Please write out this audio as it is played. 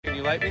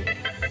you like me?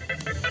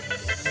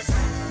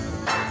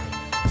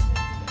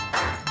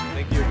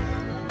 Thank you.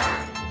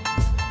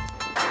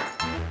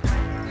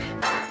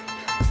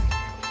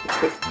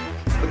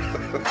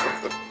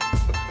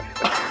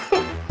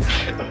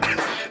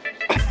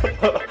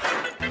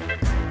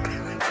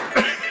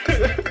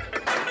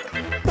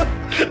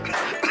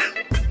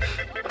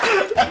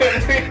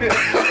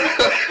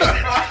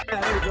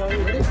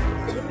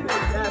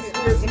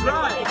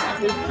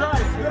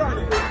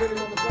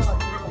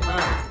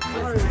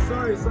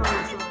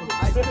 Sorry.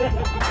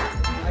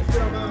 I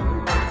feel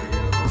now.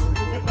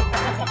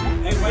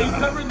 Hey, why are you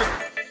covering the...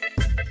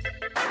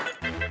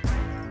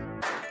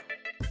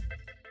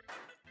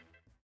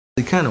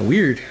 Kind of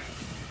weird.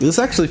 This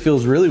actually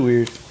feels really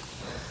weird.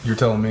 You're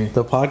telling me.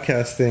 The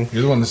podcast thing.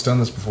 You're the one that's done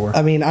this before.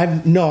 I mean,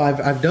 I've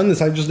done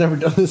this. I've just never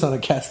done this on a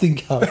casting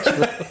couch.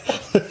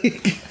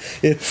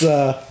 It's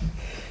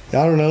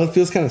I don't know. It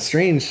feels kind of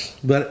strange,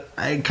 but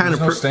I kind of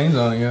no stains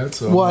on it yet.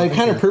 So well, I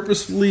kind of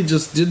purposefully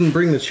just didn't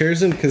bring the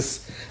chairs in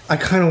because I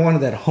kind of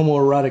wanted that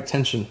homoerotic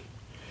tension.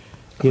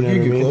 You know what I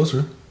mean? Get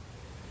closer.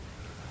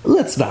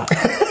 Let's not.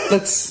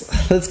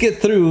 let's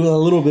get through a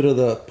little bit of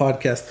the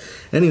podcast.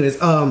 Anyways,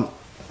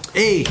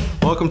 hey,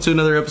 welcome to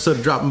another episode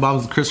of Dropping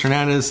Bombs with Chris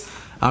Hernandez.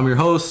 I'm your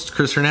host,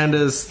 Chris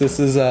Hernandez. This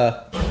is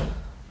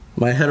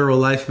my hetero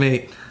life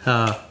mate,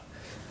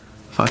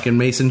 fucking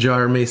Mason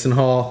Jar, Mason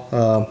Hall,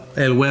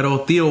 El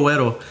Güero, Tío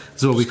Güero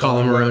is what we call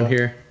him around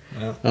here.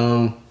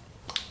 Yeah.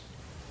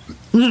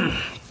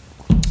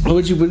 What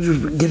would you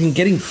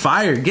getting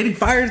fired? Getting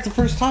fired is the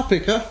first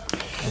topic, huh?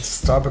 That's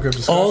the topic of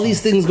discussion. All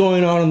these things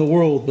going on in the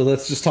world, but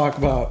let's just talk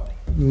about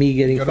me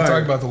getting fired. Gotta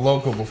talk about the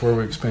local before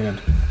we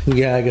expand.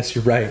 Yeah, I guess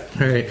you're right.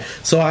 All right.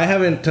 So I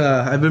haven't,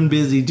 I've been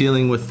busy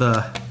dealing with,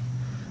 I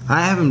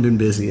haven't been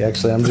busy,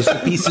 actually. I'm just a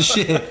piece of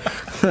shit.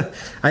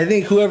 I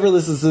think whoever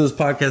listens to this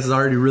podcast is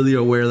already really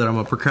aware that I'm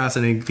a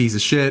procrastinating piece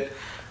of shit.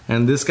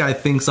 And this guy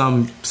thinks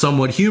I'm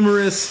somewhat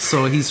humorous,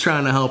 so he's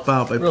trying to help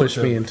out by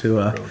pushing me into,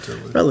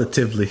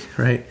 relatively,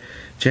 right?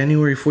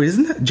 January 14th,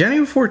 isn't that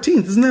January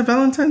 14th? Isn't that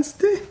Valentine's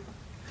Day?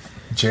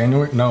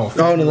 January? No.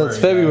 February, oh, no, that's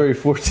February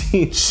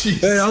 14th.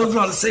 Hey, I was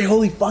about to say,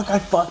 holy fuck, I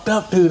fucked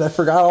up, dude. I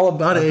forgot all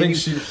about it.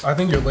 I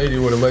think your lady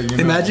would have let you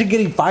know. Imagine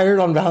getting fired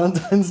on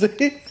Valentine's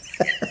Day.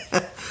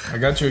 I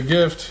got you a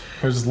gift.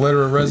 Here's a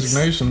letter of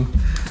resignation.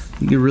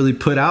 You really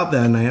put out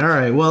that night. All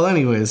right. Well,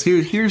 anyways,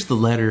 here's the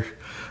letter.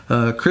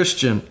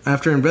 Christian,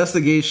 after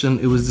investigation,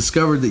 it was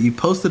discovered that you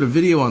posted a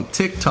video on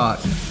TikTok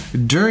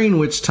during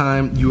which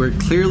time you were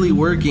clearly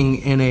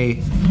working in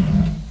a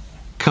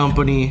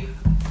company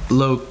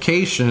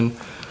location.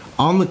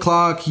 On the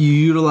clock, you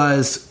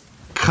utilized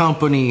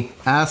company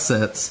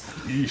assets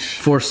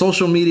for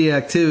social media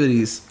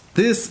activities.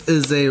 This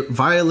is a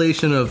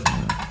violation of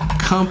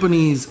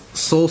company's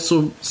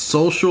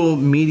social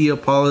media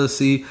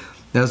policy,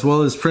 as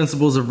well as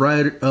principles of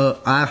right.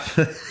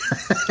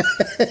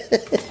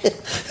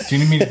 Do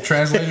you need me to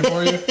translate it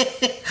for you?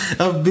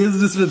 Of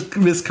business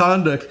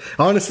misconduct.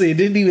 Honestly, it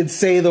didn't even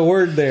say the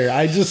word there.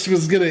 I just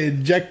was gonna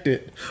inject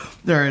it.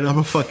 All right, I'm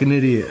a fucking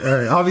idiot. All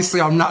right, obviously,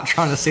 I'm not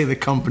trying to say the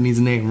company's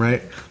name,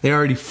 right? They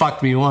already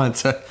fucked me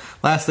once.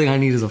 Last thing I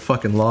need is a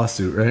fucking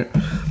lawsuit, right?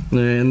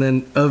 And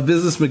then of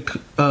business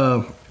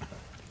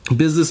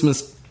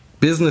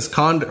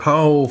conduct.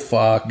 Oh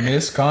fuck.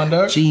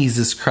 Misconduct.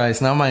 Jesus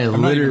Christ! Now my I'm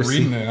not even illiteracy.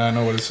 reading it. I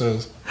know what it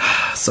says.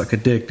 Suck a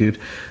dick, dude.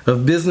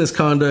 Of business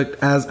conduct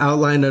as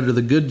outlined under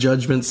the good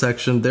judgment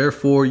section.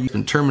 Therefore, you've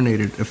been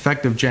terminated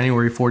effective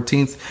January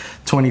 14th,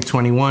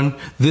 2021.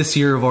 This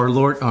year of our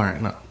Lord. All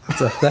right, no.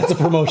 That's a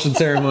promotion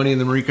ceremony in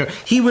the Marine Corps.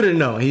 He wouldn't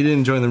know. He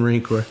didn't join the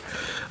Marine Corps.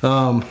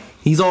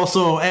 He's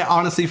also,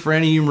 honestly, for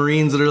any of you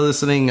Marines that are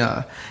listening,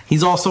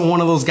 he's also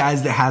one of those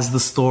guys that has the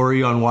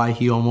story on why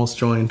he almost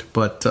joined,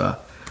 but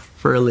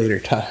for a later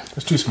time.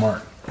 It's too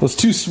smart. Was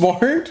too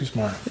smart? Too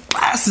smart.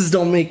 Glasses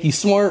don't make you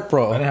smart,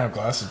 bro. I didn't have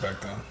glasses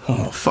back then.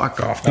 Oh, fuck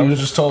off, I dude. was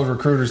just told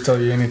recruiters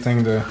tell you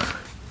anything to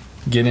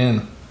get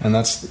in, and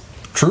that's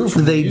true.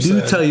 They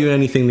do tell you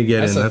anything to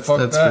get in. Said,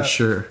 That's for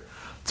sure.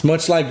 It's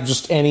much like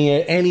just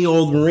any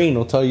old Marine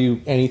will tell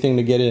you anything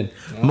to get in.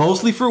 Yeah.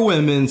 Mostly for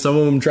women. Some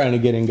of them trying to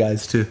get in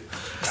guys too.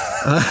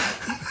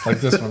 Like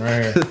this one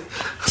right here.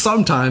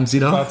 Sometimes,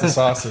 you know. Bought the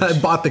sausage. I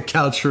bought the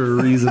couch for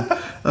a reason.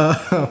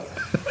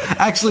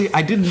 Actually,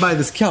 I didn't buy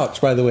this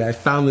couch, by the way. I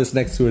found this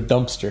next to a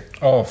dumpster.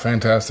 Oh,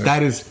 fantastic.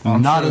 That is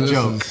not a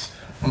joke.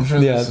 I'm sure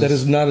that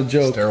is not a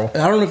joke. Sterile.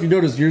 I don't know if you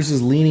noticed, yours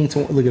is leaning to.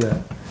 Look at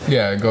that.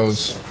 Yeah, it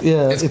goes.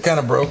 Yeah, it's kind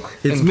of broke.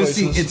 It's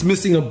missing. Places. It's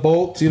missing a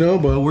bolt, you know.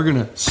 But we're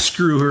gonna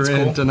screw her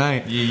in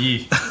tonight.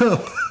 Yeah.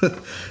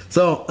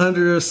 So,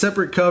 under a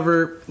separate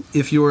cover,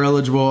 if you were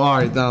eligible, all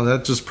right. Now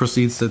that just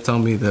proceeds to tell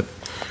me that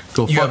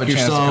go you fuck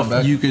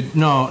yourself. You could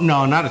no,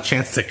 not a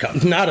chance to come.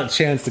 Not a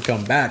chance to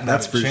come back.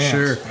 That's for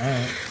sure.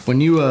 Right. When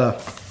you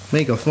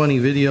make a funny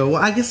video,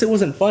 well, I guess it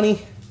wasn't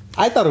funny.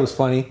 I thought it was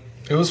funny.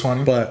 It was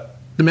funny, but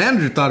the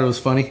manager thought it was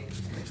funny.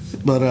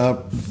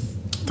 But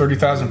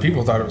 30,000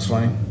 people thought it was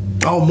funny.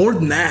 Oh, more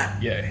than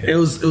that. Yeah. It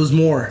was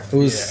more. It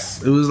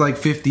was like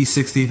 50,000,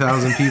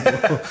 60,000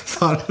 people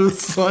thought it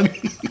was funny.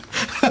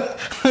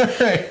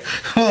 Alright.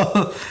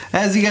 Well,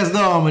 as you guys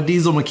know, I'm a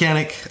diesel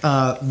mechanic.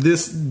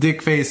 This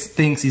dick face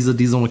thinks he's a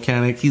diesel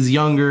mechanic. He's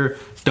younger,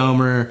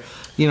 dumber.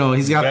 You know,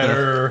 he's got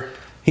Better.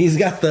 He's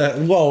got the,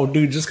 whoa,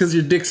 dude, just because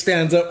your dick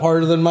stands up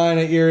harder than mine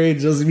at your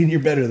age doesn't mean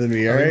you're better than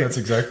me, all I think right? that's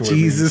exactly what it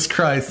Jesus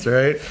Christ, all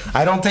right?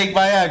 I don't take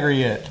Viagra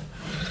yet.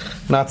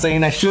 Not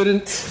saying I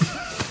shouldn't.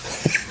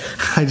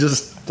 I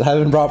just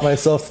haven't brought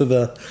myself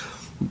to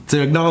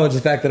acknowledge the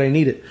fact that I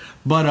need it.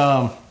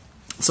 But,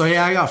 so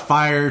yeah, I got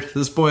fired.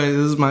 This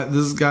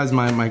guy's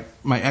my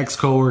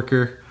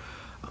ex-coworker.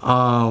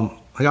 I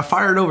got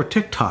fired over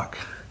TikTok.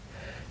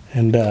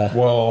 And,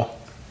 Well,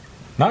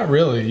 not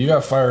really. You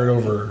got fired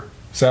over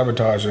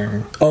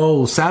sabotaging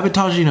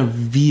sabotaging a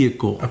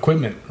vehicle.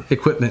 equipment.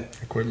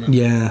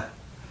 Yeah,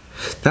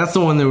 that's the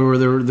one they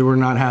were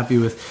not happy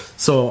with.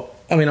 So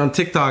I mean, on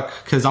TikTok,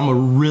 because I'm a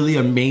really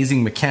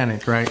amazing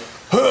mechanic, right?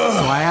 So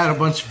I had a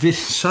bunch of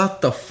videos.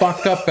 Shut the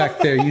fuck up back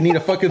there. You need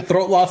a fucking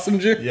throat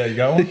lossenger? Yeah, you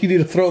got one? You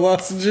need a throat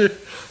lossenger?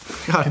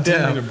 God Continue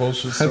damn. the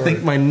bullshit I story.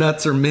 think my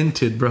nuts are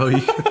minted, bro.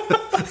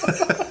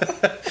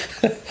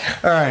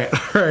 All right.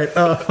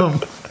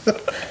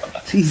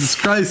 Jesus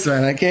Christ,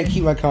 man. I can't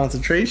keep my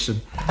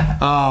concentration.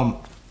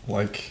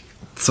 Like,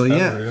 So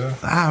yeah.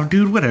 Oh,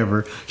 dude,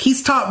 whatever.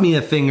 He's taught me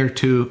a thing or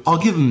two. I'll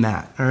give him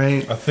that. All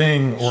right. a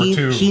thing or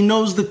two. He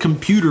knows the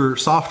computer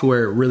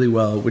software really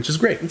well, which is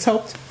great. It's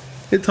helped.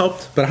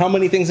 But how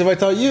many things have I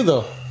taught you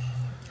though?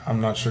 I'm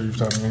not sure you've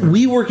taught me.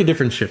 We work a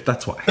different shift.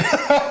 That's why.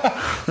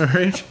 All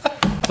right.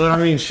 But I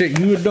mean, shit,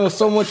 you would know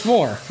so much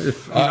more.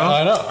 If, you know?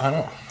 I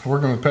know.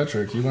 Working with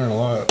Patrick, you learn a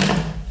lot.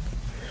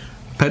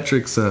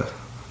 Patrick's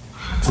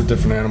It's a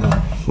different animal.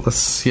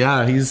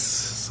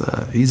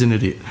 he's an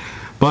idiot.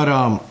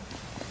 But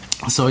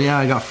so yeah,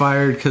 I got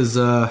fired because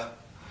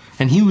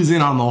and he was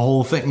in on the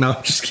whole thing. No,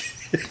 I'm just kidding.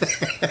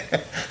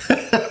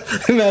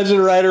 Imagine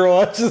a writer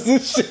watches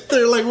this shit.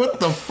 They're like, what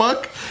the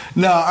fuck?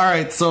 No, all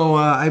right. So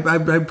I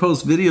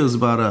post videos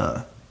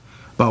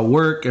about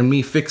work and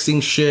me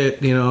fixing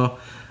shit, you know,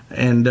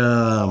 and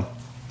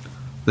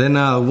then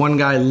one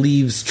guy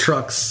leaves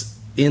trucks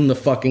in the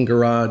fucking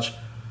garage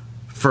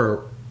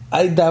for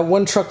that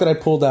one truck that I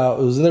pulled out.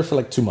 It was in there for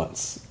like 2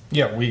 months.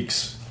 Yeah,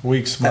 weeks,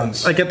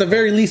 months. Like at the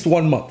very least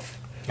 1 month.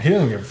 He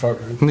doesn't give a fuck.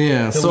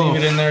 Yeah, He'll so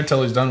leave it in there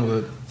until he's done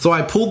with it. So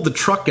I pulled the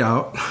truck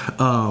out,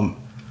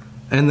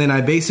 and then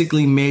I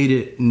basically made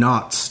it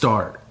not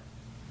start,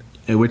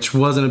 which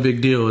wasn't a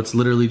big deal. It's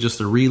literally just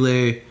a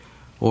relay,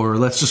 or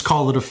let's just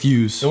call it a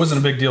fuse. It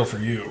wasn't a big deal for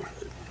you.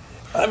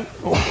 I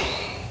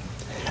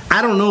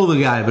don't know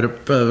the guy,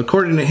 but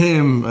according to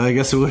him, I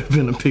guess it would have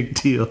been a big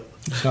deal.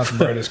 It's not the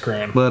brightest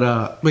crayon.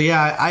 But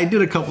yeah, I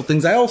did a couple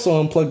things. I also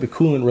unplugged the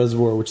coolant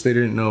reservoir, which they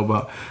didn't know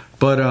about.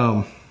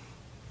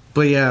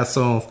 But yeah,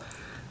 so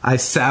I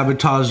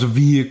sabotaged a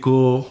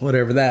vehicle,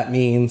 whatever that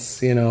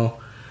means, you know.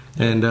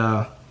 And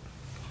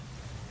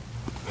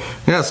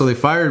yeah, so they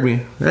fired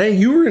me. Hey,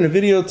 you were in a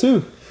video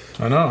too.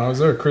 I know, I was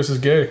there. Chris is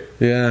gay.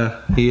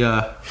 Yeah, he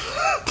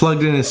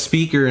plugged in his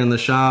speaker in the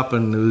shop,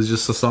 and it was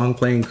just a song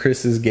playing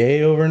 "Chris is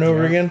Gay" over and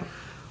over again.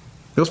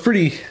 It was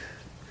pretty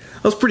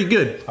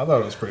good. I thought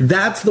it was pretty.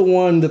 That's the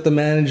one that the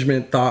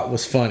management thought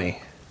was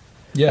funny.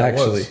 Yeah,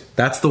 Actually, it was.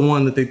 that's the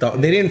one that they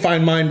thought. They didn't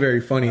find mine very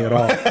funny at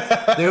all.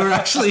 They were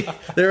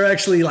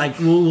actually like,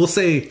 we'll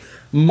say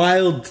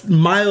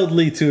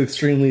mildly to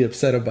extremely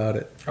upset about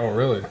it. Oh,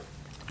 really?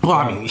 Well,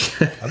 I mean, I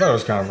thought it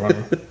was kind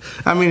of funny.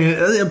 I mean,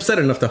 upset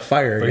enough to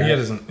fire a But guy.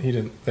 he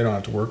didn't. They don't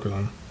have to work with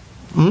him.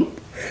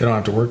 They don't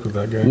have to work with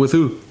that guy. With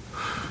who?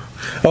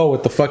 Oh,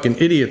 with the fucking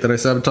idiot that I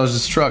sabotaged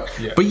his truck.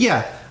 Yeah. But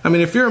yeah, I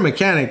mean, if you're a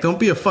mechanic, don't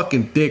be a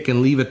fucking dick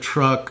and leave a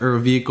truck or a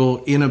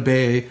vehicle in a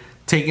bay,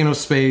 taking up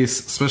space,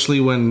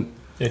 especially when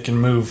It can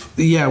move.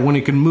 Yeah, when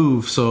it can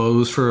move. So it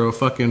was for a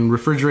fucking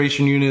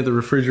refrigeration unit. The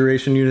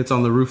refrigeration unit's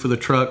on the roof of the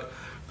truck.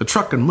 The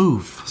truck can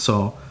move.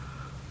 So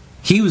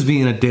he was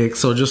being a dick.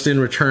 So just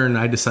in return,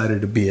 I decided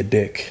to be a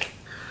dick.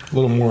 A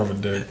little more of a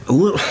dick. A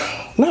little,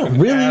 not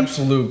really.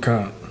 Absolute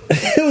cunt.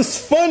 It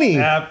was funny.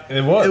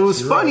 It was. It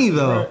was You're funny right.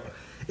 though. You're right.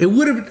 It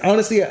would have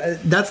honestly.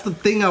 That's the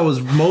thing I was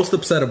most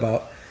upset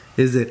about.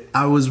 Is that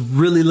I was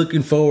really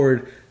looking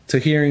forward to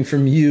hearing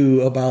from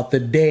you about the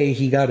day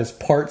he got his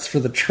parts for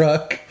the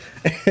truck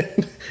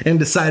and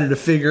decided to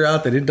figure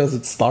out that it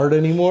doesn't start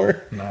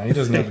anymore. Nah, he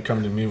doesn't have to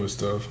come to me with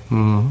stuff.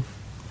 I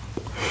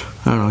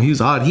don't know. He was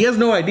odd. He has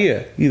no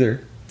idea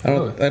either.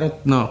 Really? I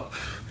don't know.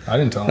 I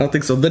didn't tell I him. don't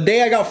think so. The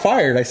day I got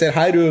fired, I said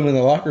hi to him in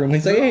the locker room.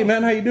 He's like, "Hey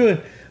man, how you doing?"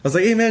 I was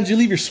like, "Hey man, did you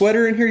leave your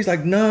sweater in here?" He's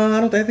like, "No, I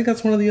don't. I think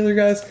that's one of the other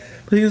guys."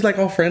 But he was like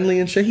all friendly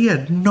and shit. He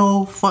had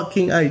no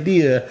fucking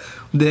idea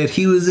that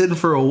he was in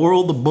for a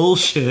world of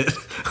bullshit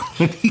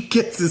when he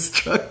gets his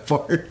truck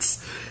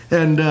parts.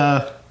 And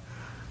yeah,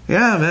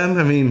 man.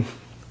 I mean,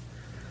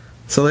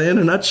 so in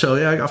a nutshell,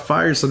 yeah, I got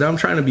fired. So now I'm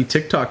trying to be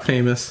TikTok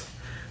famous.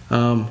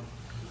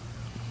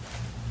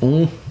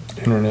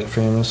 Internet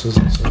famous, as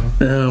they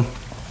say.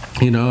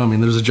 You know, I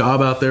mean, there's a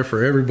job out there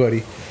for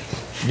everybody.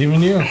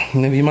 Even you.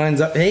 Maybe mine's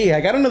up. Hey,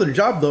 I got another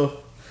job though.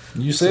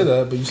 You say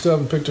that, but you still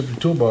haven't picked up your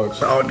toolbox.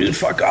 Oh, dude,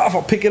 fuck off.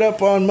 I'll pick it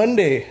up on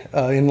Monday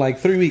in like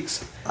 3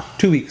 weeks.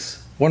 2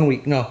 weeks. 1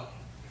 week. No,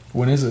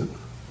 When is it?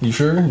 You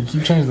sure? You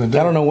keep changing the date.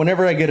 I don't know.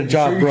 Whenever I get a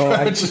job, sure you bro. got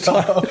I, a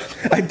job?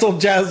 I told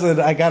Jasmine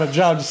I got a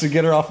job just to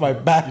get her off my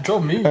back. You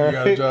told me you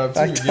got a job, too.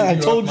 I Get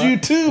you told off you my-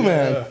 too,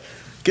 man. Yeah.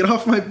 Get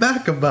off my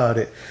back about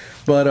it.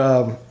 But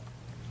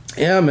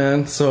yeah,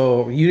 man.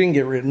 So you didn't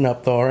get written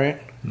up though, right?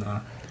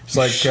 No. It's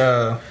like,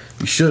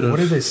 You should have. what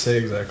did they say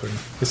exactly?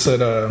 It said,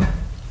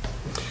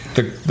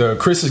 the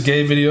Chris is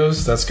gay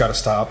videos, that's got to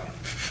stop.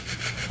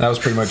 That was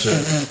pretty much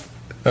it.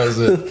 That was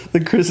it. The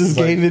Chris's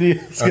gay Like,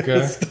 videos.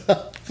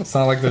 okay. It's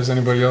not like there's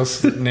anybody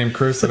else named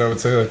Chris that I would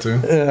say that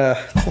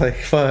to. It's like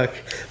fuck.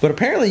 But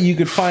apparently you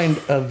could find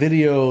a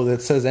video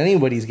that says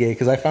anybody's gay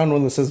because I found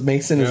one that says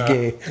Mason is Yeah.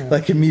 gay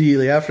like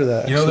immediately after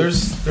that. You know,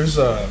 there's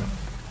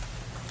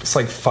it's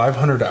like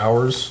 500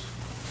 hours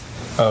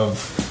of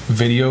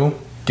video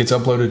gets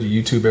uploaded to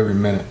YouTube every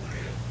minute.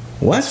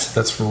 what?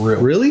 That's for real.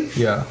 Really?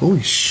 Yeah.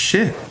 Holy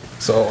shit.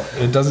 So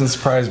it doesn't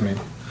surprise me.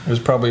 There's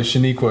probably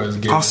Shaniqua is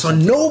gay. Oh, so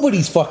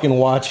nobody's fucking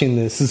watching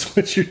this is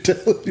what you're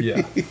telling me.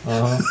 Yeah.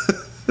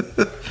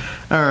 Uh-huh.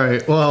 All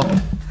right.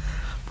 Well,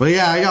 but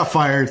yeah, I got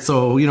fired,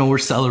 so you know we're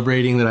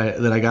celebrating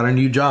that I got a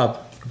new job.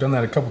 I've done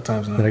that a couple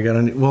times now. That I got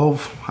a new, well,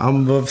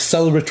 I'm a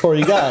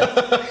celebratory guy.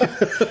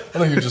 I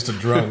think you're just a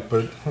drunk,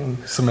 but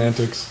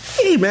semantics.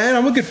 Hey man,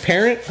 I'm a good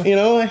parent. You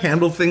know, I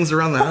handle things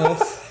around the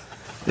house.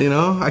 You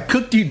know, I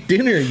cooked you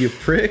dinner, you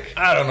prick.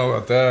 I don't know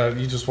about that.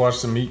 You just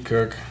watched the meat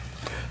cook.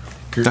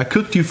 I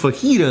cooked you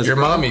fajitas. Your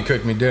bro. mommy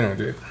cooked me dinner,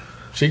 dude.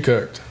 She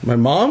cooked. My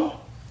mom?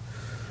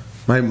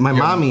 My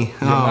mommy.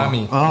 your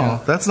mommy, Oh, yeah.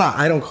 that's not.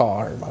 I don't call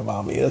her my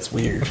mommy. That's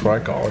weird. That's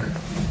what I call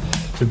her.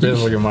 She's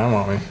basically my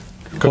mommy.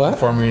 Cooking What?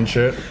 for me and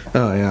shit.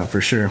 Oh yeah, for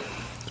sure.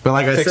 But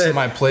like I Fixing said,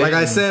 my plate like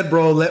I and- said,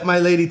 bro, let my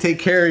lady take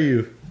care of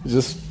you.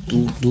 Just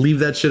leave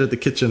that shit at the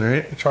kitchen, all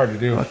right? It's hard to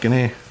do. Fucking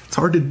A. It's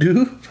hard to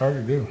do. It's hard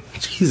to do.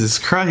 Jesus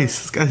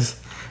Christ, this guy's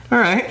all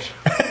right.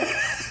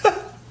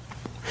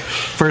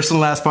 First and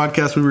last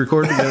podcast we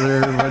record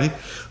together, everybody.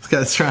 This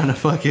guy's trying to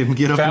fucking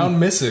get up. Found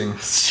missing.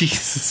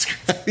 Jesus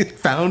Christ,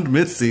 found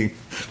missing,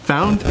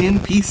 found in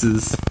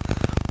pieces.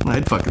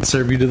 I'd fucking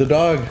serve you to the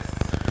dog.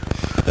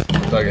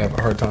 Dog have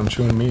a hard time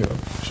chewing me up.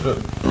 Shit.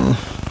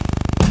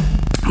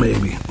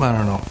 Maybe, I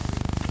don't know.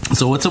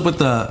 So what's up with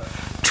the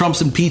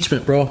Trump's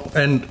impeachment, bro?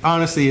 And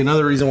honestly,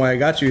 another reason why I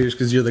got you here is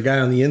because you're the guy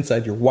on the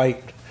inside. You're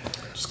white.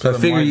 Just So I because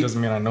I'm figure white you-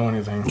 doesn't mean I know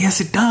anything.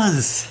 Yes, it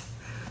does.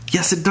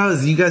 Yes, it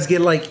does. You guys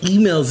get like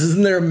emails.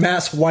 Isn't there a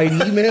mass white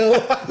email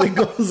that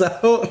goes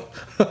out?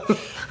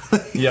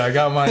 Yeah, I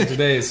got mine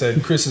today. It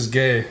said Chris is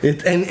gay.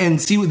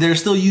 And see, they're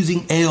still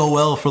using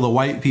AOL for the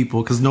white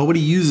people because nobody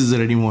uses it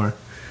anymore.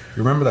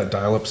 You remember that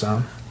dial-up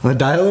sound? The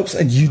dial-ups.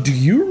 And do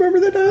you remember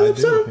the I dial-up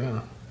do. sound?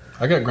 Yeah.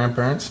 I got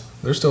grandparents.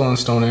 They're still in the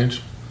Stone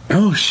Age.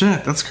 Oh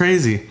shit, that's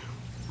crazy.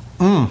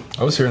 I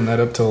was hearing that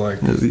up till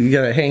like. You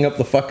gotta hang up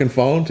the fucking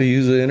phone to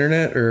use the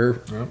internet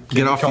or Yep.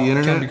 get off the Can't be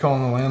internet.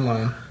 calling the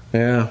landline.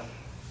 Yeah.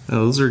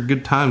 Those are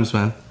good times,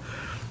 man.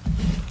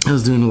 I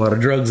was doing a lot of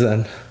drugs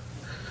then.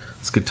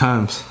 It's good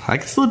times. I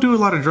can still do a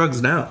lot of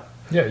drugs now.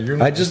 Yeah,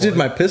 you're. I just did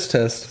my piss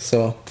test,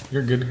 so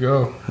You're good to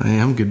go. I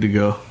am good to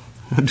go.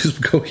 I do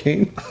some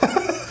cocaine.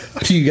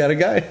 You got a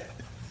guy?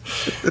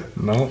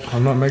 No,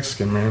 I'm not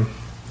Mexican, man.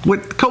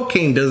 What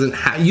cocaine doesn't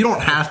have? You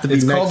don't have to be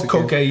It's Mexican.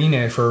 called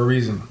cocaine for a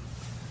reason.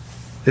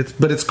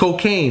 But it's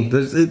cocaine.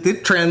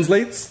 It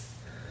translates.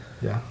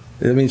 Yeah,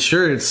 I mean,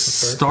 sure, it's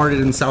started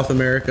in South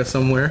America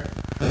somewhere.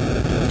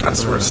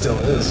 that's where it still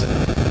is.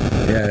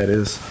 Yeah, it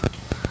is.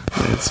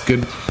 It's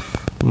good.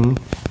 Mhm.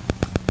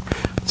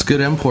 It's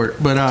good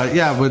import. But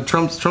yeah, with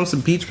Trump's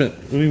impeachment,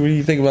 what do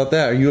you think about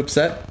that? Are you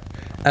upset?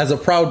 As a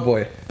Proud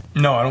Boy,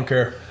 No, I don't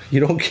care. you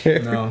don't care.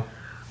 No,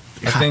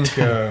 I think.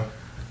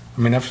 I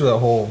mean, after that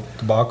whole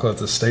debacle at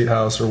the State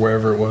House or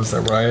wherever it was,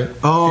 that riot.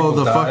 Oh, people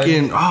the died.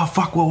 fucking. Oh,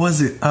 fuck. What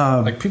was it?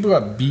 Like people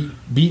got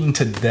beaten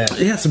to death.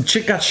 Yeah, some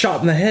chick got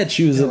shot in the head.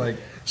 She was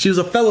she was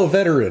a fellow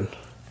veteran,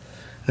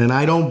 and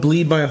I don't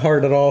bleed my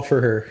heart at all for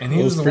her. And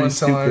he It was the pretty one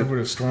telling stupid.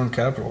 everybody to storm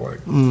Capitol.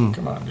 Like,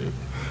 come on, dude.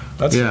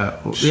 That's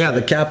Yeah,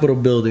 the Capitol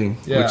building,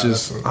 Yeah, which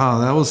is that's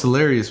what- that was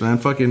hilarious, man.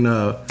 Fucking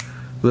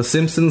the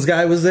Simpsons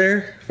guy was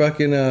there.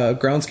 Fucking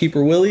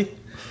groundskeeper Willie.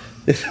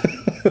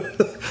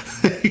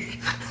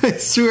 I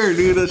swear,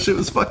 dude, that shit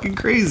was fucking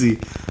crazy.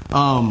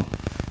 I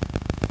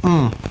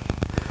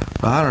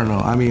don't know.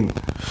 I mean,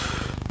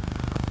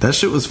 that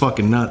shit was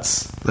fucking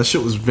nuts. That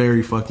shit was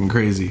very fucking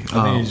crazy.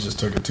 I think he just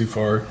took it too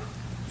far.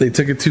 They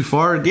took it too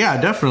far. Yeah,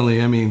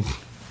 definitely. I mean,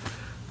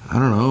 I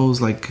don't know. It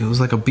was like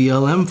a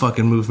BLM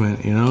fucking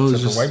movement, you know? It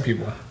was Except for white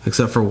people.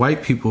 Except for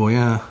white people,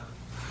 yeah.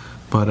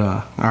 But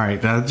all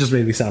right, that just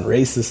made me sound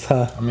racist,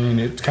 huh? I mean,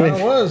 it kind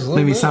of was. a little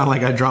Made me bit. sound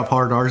like I drop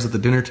hard R's at the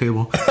dinner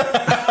table.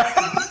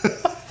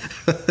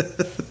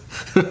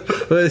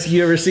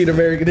 You ever seen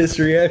American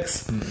History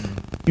X?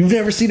 You've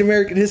never seen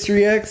American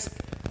History X?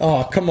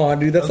 Oh, come on,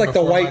 dude. That's That was like the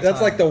before white. my That's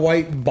time. like the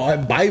white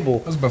Bible.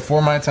 That was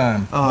before my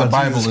time. Oh, the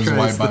Bible Jesus is the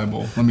Christ. white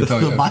Bible. Let me tell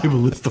The you.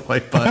 Bible is the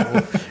white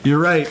Bible. You're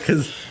right,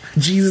 because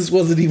Jesus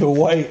wasn't even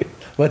white.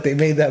 but they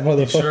made that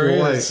motherfucker Sure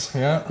white. is.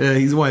 Yeah. Yeah,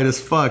 he's white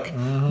as fuck.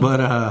 But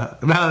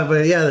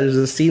yeah, there's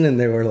a scene in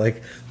there where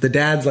like the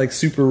dad's like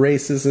super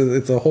racist.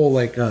 It's a whole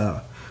like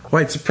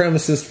white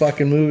supremacist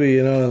fucking movie,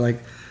 you know, and like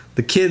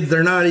the kids,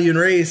 they're not even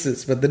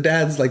racist, but the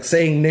dad's like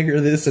saying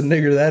nigger this and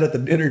nigger that at the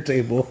dinner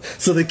table.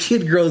 So the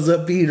kid grows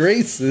up being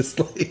racist.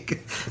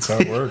 Like That's how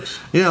it works.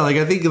 yeah, like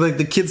I think like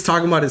the kid's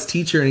talking about his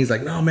teacher and he's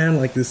like, no man,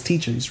 like this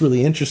teacher, he's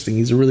really interesting.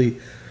 He's a really,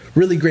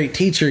 really great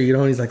teacher, you know,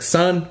 and he's like,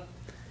 son,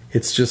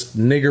 it's just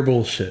nigger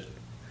bullshit.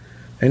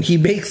 And he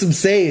makes him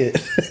say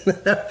it.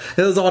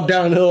 It was all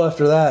downhill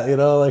after that, you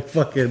know, like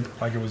fucking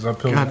Like it was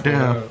uphill.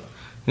 goddamn. before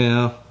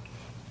Yeah.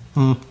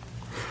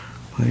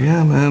 But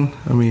yeah, man.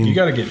 I mean, that. You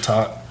got to get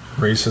taught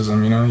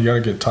racism, you know? You got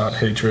to get taught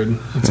hatred.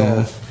 It's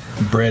all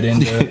bred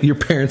into your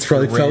parents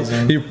probably felt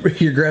raising.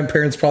 your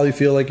grandparents probably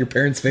feel like your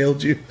parents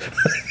failed you.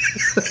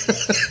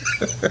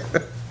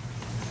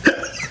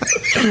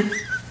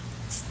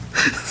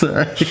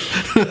 Sorry.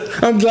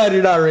 I'm glad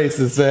you're not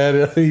racist,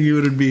 man. You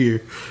wouldn't be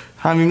here.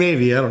 I mean,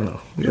 maybe, I don't know.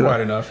 You're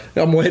white enough.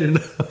 I'm white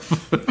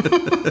enough.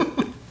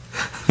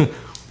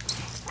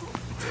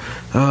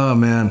 Oh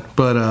man,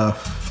 but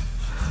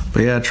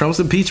yeah, Trump's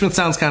impeachment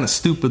sounds kind of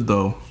stupid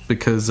though,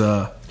 because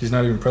He's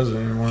not even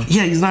president anymore.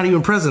 yeah, he's not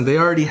even president. They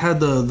already had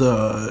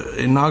the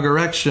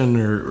inauguration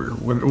or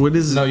what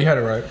is it? No, you had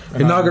it right.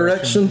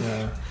 Inauguration?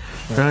 Yeah.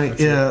 Right?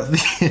 Yeah.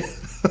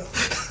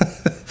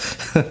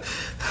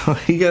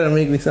 You gotta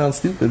make me sound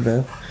stupid,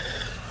 man.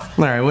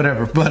 All right,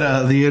 whatever.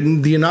 But the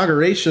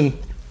inauguration,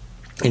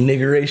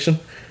 inauguration.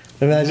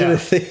 Imagine Yeah.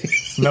 if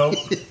they Nope.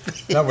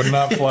 That would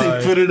not fly.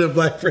 they put it in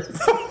black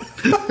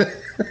president.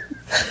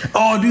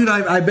 Oh, dude,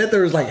 I bet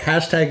there was like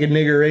hashtag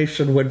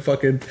inauguration when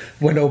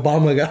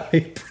Obama got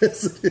made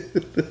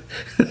president.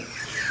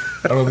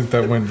 I don't think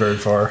that went very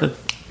far.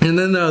 And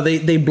then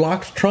they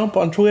blocked Trump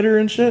on Twitter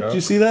and shit. Yeah. Did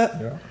you see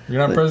that? Yeah.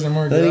 You're not president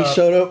anymore. Then Get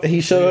out.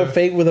 he showed up Yeah.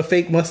 fake with a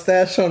fake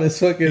mustache on his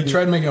fucking. He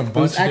tried making a bunch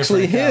It was of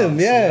actually different him.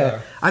 accounts. Yeah.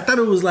 I thought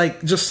it was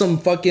like just some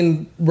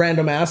fucking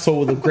random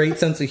asshole with a great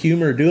sense of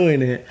humor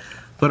doing it,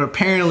 but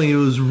apparently it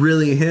was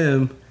really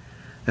him.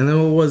 And then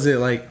what was it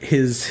like?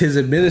 His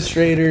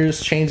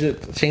administrators changed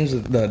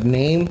the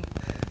name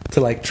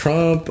to like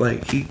Trump.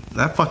 Like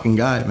that fucking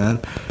guy, man.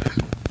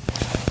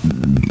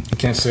 You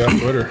can't stay off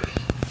Twitter.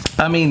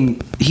 I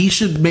mean, he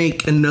should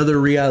make another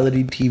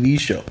reality TV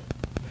show.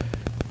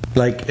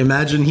 Like,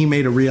 imagine he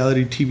made a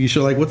reality TV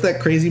show. Like, what's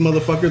that crazy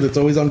motherfucker that's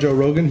always on Joe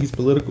Rogan? He's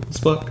political as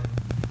fuck.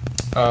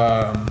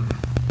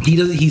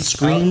 He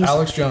screams.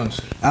 Alex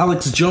Jones.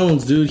 Alex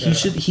Jones, dude. Yeah.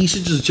 He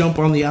should just jump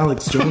on the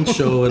Alex Jones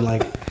show and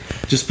like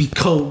just be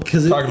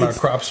because Talking about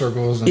crop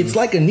circles. And, it's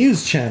like a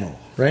news channel,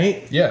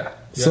 right? yeah.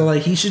 So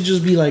like he should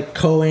just be like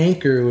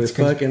co-anchor with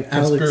fucking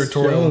Alex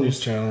Conspiratorial Jones. news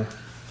channel.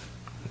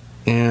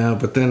 Yeah,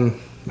 but then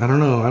I don't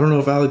know. I don't know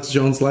if Alex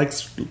Jones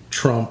likes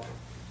Trump.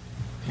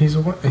 He's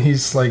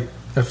like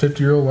a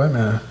 50-year-old white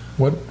man.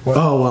 What?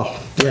 Oh well,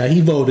 yeah,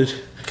 he voted.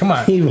 Come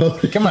on. He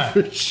voted. Come on.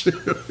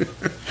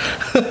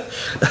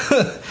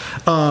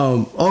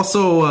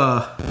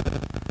 Also,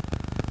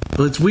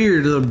 it's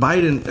weird.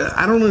 Biden.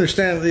 I don't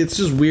understand. It's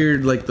just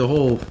weird. Like the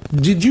whole.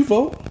 Did you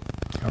vote?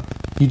 No.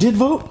 You did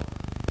vote.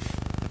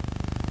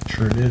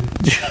 Sure did.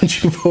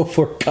 Did you vote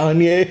for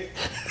Kanye?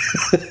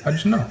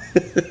 How'd you know?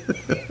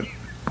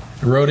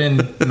 I wrote in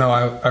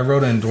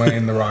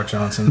Dwayne The Rock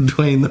Johnson.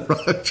 Dwayne the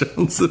Rock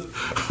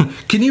Johnson.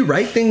 Can you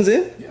write things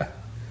in? Yeah.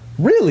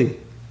 Really?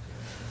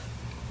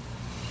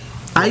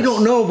 I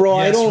don't know, bro.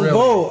 I Yes, don't really.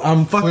 vote.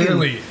 I'm fucking.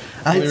 Clearly.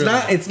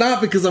 It's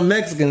not because I'm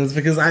Mexican. It's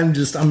because I'm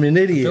an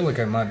I idiot. feel like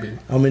I might be.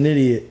 I'm an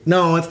idiot.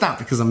 No, it's not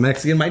because I'm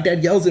Mexican. My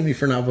dad yells at me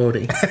for not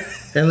voting.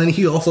 And then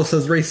he also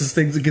says racist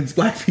things against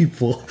black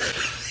people.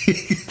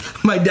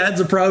 My dad's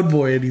a Proud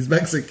Boy and he's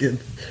Mexican.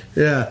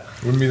 Yeah.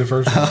 Wouldn't be the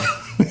first one.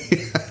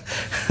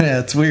 Yeah,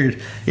 it's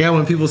weird. Yeah,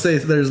 when people say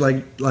there's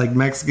like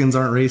Mexicans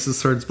aren't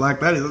racist towards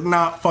black, that is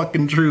not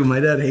fucking true. My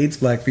dad hates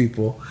black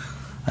people.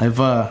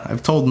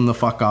 I've told him to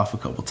fuck off a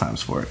couple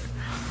times for it.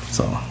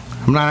 So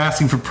I'm not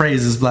asking for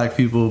praises, black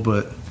people,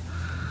 but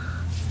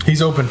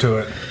He's open to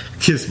it.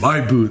 kiss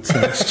my boots.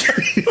 That's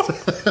true.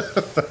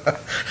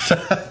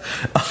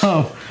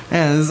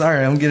 Man, this is all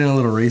right. I'm getting a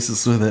little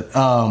racist with it.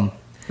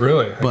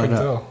 Really? I But can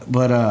tell.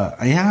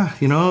 yeah,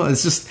 you know,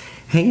 it's just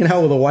hanging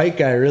out with a white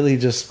guy really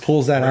just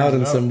pulls that out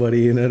in it out.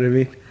 somebody. You know what I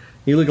mean?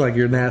 You look like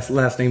your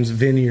last name's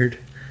Vineyard,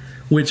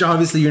 which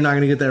obviously you're not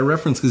going to get that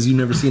reference because you've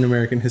never seen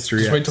American History.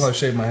 Just wait X. till I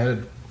shave my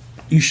head.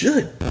 You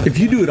should. If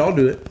you do it, I'll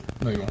do it.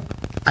 No, you won't.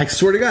 I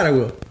swear to God, I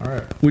will. All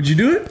right. Would you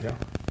do it? Yeah.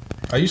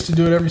 I used to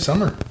do it every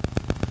summer.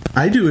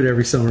 I do it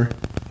every summer.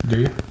 Do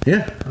you?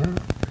 Yeah. All right.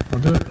 I'll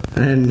do it.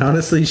 And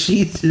honestly,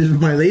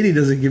 my lady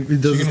doesn't give. You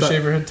Doesn't gonna stop-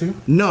 shave your head too?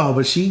 No,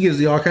 but she gives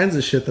you all kinds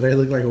of shit that I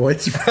look like a white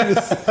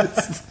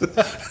supremacist.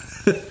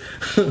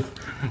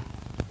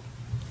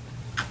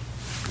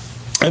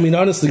 I mean,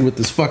 honestly, with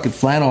this fucking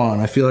flannel on,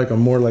 I feel like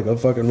I'm more like a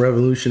fucking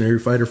revolutionary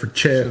fighter for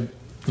Che.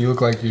 You look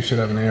like you should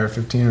have an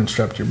AR-15 and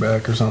strapped to your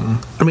back or something.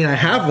 I mean, I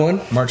have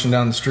one. Marching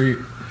down the street.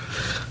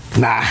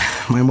 Nah,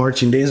 my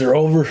marching days are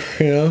over,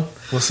 you know?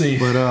 We'll see.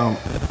 But,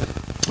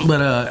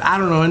 But I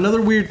don't know.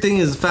 Another weird thing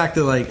is the fact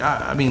that, like,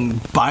 I mean,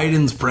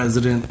 Biden's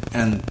president,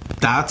 and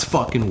that's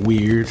fucking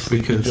weird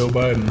because Joe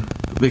Biden.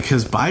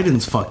 Because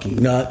Biden's fucking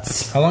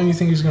nuts. How long do you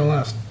think he's gonna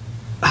last?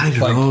 I don't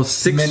know.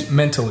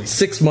 Mentally.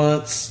 6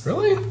 months.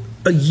 Really?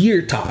 A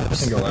year tops. I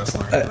think it'll last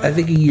longer. I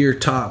think a year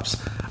tops.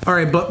 All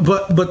right, but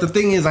the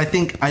thing is, I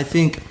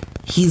think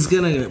he's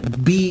gonna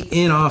be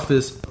in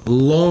office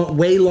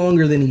way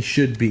longer than he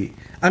should be.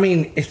 I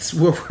mean,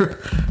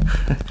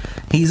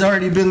 he's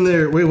already been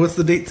there. Wait, what's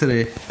the date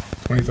today?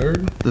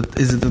 23rd?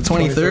 Is it the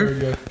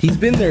 23rd? Yeah. He's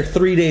been there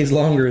 3 days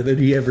longer than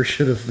he ever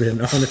should have been,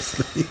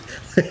 honestly.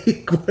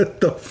 Like, what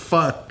the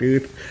fuck,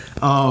 dude?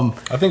 I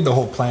think the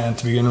whole plan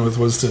to begin with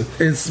was to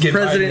It's get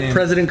Biden in.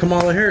 President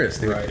Kamala Harris,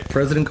 dude. Right.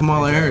 President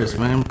Kamala Harris,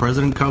 man.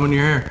 President come in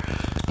your hair.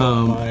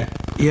 My.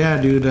 Yeah,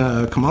 dude.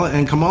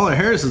 Kamala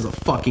Harris is a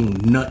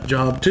fucking nut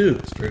job too.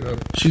 Straight up.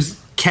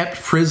 She's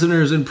kept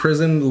prisoners in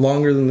prison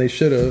longer than they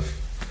should have.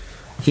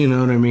 You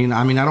know what I mean?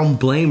 I don't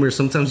blame her.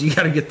 Sometimes you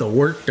got to get the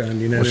work done.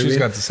 You know what I mean? She's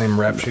got the same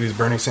rap sheet as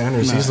Bernie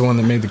Sanders. He's the one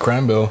that made the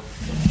crime bill.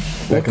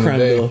 What Back in the crime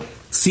day. bill?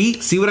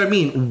 See what I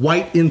mean?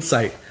 White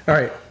insight. All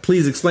right,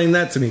 please explain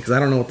that to me because I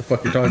don't know what the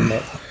fuck you're talking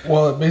about.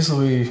 Well, it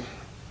basically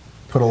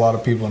put a lot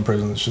of people in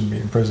prison that shouldn't be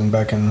in prison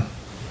back in.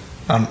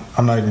 I'm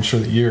not even sure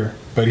the year,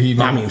 but he.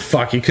 I mean,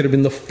 fuck, he could have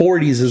been the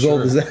 40s as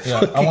old as that. Yeah,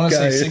 fucking I want to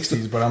guy say is.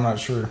 60s, but I'm not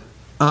sure.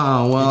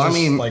 Oh well, He just,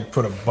 I mean, like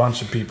put a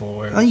bunch of people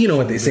away. you know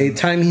what they say: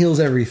 time heals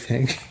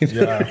everything. You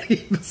know Yeah, what I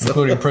mean?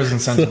 including prison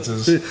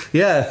sentences.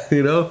 Yeah,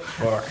 you know.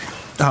 Fuck.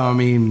 I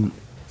mean,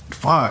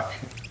 fuck.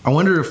 I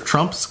wonder if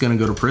Trump's gonna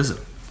go to prison.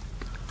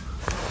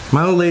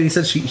 My old lady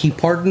said he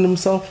pardoned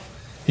himself.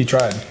 He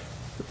tried,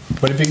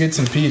 but if he gets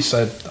impeached,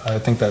 I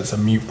think that's a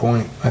moot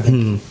point. I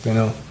think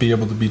be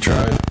able to be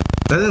tried.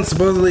 And then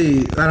supposedly,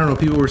 I don't know,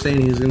 people were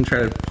saying he was going to try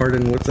to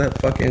pardon, what's that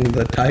fucking,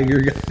 the Tiger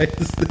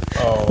guys?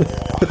 Oh,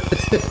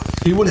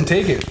 he wouldn't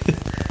take it.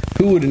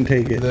 Who wouldn't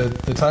take it?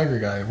 The Tiger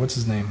guy. What's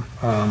his name?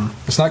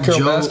 It's not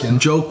Carol Baskin.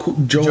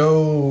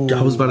 Joe.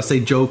 I was about to say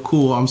Joe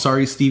Cool. I'm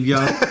sorry, Steve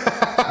Young.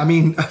 I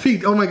mean,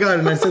 oh my god,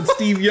 and I said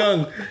Steve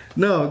Young.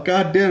 No,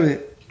 god damn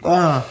it.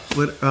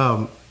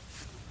 Joe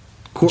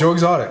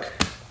Exotic.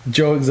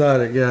 Joe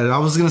Exotic, yeah. I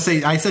was gonna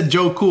say I said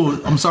Joe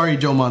Cool. I'm sorry,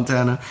 Joe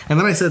Montana, and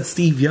then I said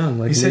Steve Young.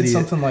 Like He said idiot.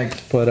 something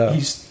like, But,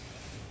 he's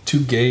too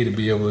gay to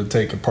be able to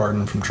take a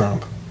pardon from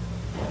Trump.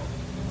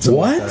 Something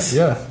What? like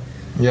that.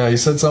 Yeah, he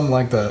said something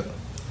like that.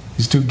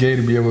 He's too gay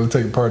to be able to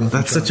take a pardon from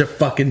That's Trump. such a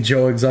fucking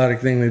Joe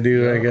Exotic thing to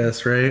do, I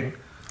guess, right?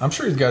 I'm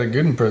sure he's got it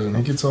good in prison.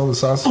 He gets all the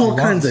sauce. All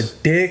kinds of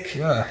dick.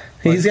 Yeah.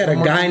 He's Like, got a one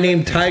more guy thing.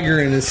 named Tiger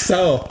in his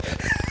cell.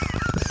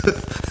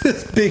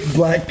 This big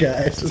black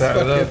guy just Tat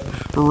it up.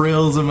 fucking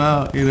rails him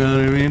out. You know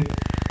what I mean?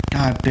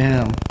 God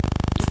damn.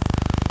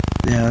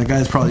 Yeah, the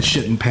guy's probably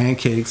shitting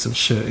pancakes and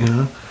shit. You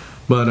know,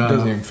 but He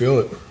doesn't even feel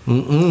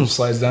it.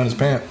 Slides down his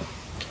pant.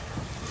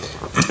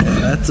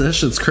 that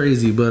shit's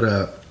crazy. But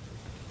I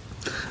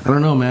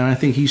don't know, man. I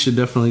think he should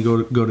definitely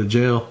go to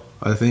jail.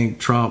 I think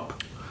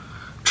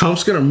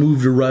Trump's gonna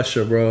move to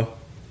Russia, bro.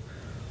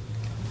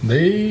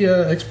 They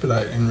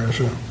expedite in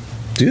Russia.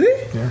 Do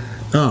they? Yeah.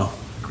 Oh,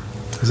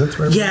 Is that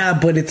right? yeah,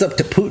 but it's up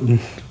to Putin.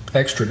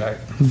 Extradite.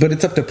 But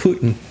it's up to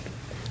Putin.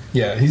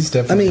 Yeah, he's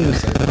definitely. I mean, gonna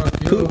say,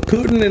 fuck you.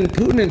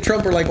 Putin and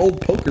Trump are like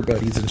old poker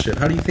buddies and shit.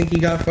 How do you think he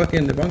got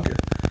fucking Ivanka?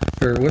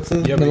 Or what's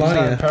the Yeah, but he's not in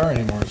Melania? power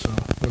anymore, so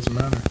what's the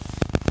matter?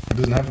 It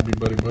doesn't have to be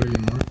buddy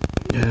anymore.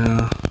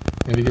 Yeah.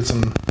 Maybe get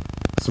some.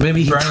 So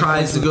maybe he Brian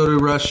tries to Wilson. go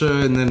to Russia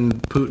and then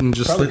Putin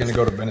just Probably slits, going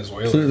to go to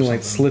Venezuela. or Putin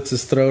like something. slits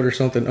his throat or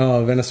something.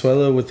 Oh,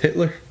 Venezuela with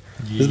Hitler?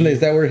 Yeah. Is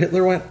that where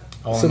Hitler went?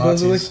 All the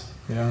supposedly? Nazis.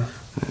 Yeah.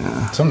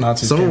 Some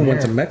Nazis. Some of came them went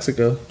here. to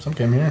Mexico. Some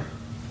came here.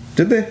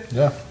 Did they?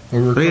 Yeah. We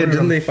Oh, yeah, recruited didn't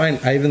them. they find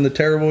Ivan the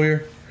Terrible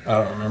here? I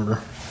don't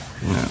remember.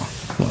 No.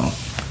 Well.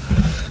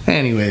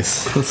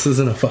 Anyways, this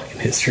isn't a fucking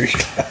history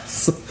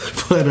class.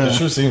 But It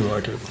sure seems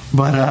like it.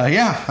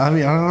 yeah, I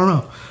mean, I don't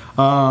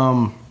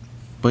know.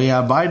 But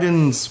yeah,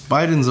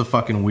 Biden's a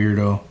fucking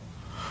weirdo.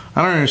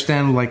 I don't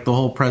understand like the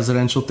whole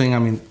presidential thing. I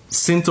mean,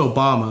 since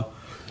Obama,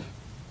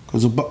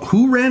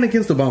 who ran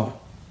against Obama?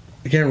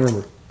 I can't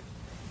remember.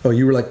 Oh,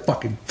 you were like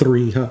fucking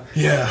 3, huh?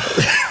 Yeah.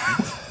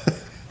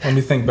 Let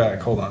me think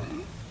back. Hold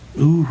on.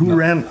 Who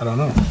ran? I don't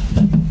know.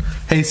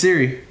 Hey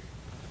Siri,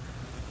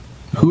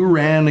 who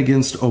ran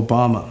against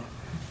Obama?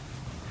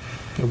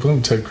 I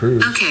believe Ted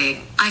Cruz.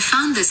 Okay, I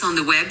found this on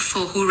the web for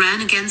who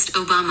ran against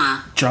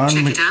Obama. John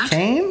Check it out.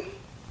 McCain?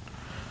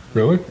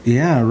 Really?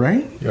 Yeah,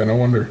 right. Yeah, no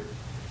wonder.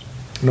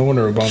 No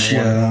wonder Obama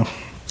won. Yeah,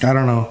 I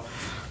don't know.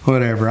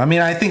 Whatever. I mean,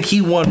 I think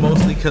he won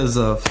mostly because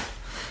of.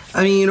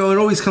 I mean, you know, it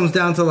always comes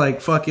down to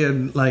like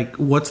fucking like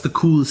what's the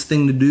coolest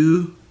thing to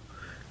do.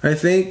 I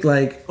think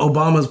like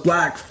Obama's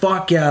black.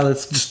 Fuck yeah,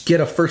 let's just get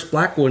a first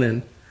black one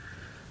in.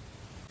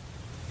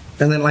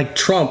 And then like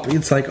Trump,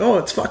 it's like, oh,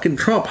 it's fucking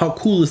Trump. How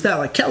cool is that?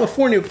 Like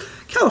California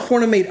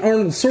made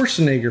Arnold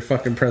Schwarzenegger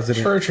fucking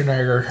president.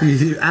 Schwarzenegger.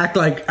 You act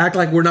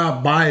like we're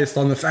not biased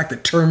on the fact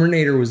that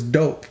Terminator was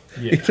dope.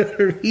 Yeah. You know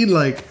what I mean?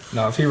 Like,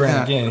 No, if he ran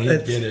Yeah, again, he'd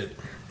it's- get it.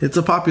 It's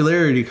a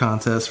popularity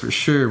contest for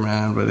sure,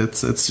 man. But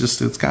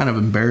it's kind of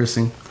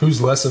embarrassing. Who's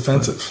less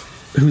offensive?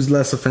 Who's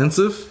less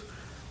offensive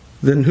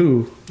than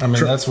who? I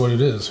mean, that's what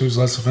it is. Who's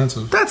less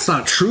offensive? That's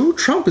not true.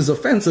 Trump is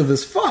offensive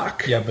as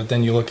fuck. Yeah, but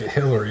then you look at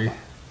Hillary,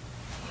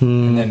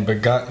 and then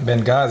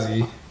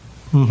Benghazi,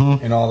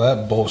 and all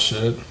that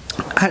bullshit.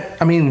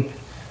 I mean,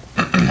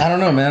 I don't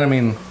know, man. I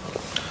mean,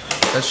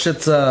 that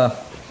shit's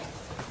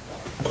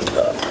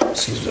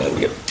excuse me, let me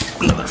get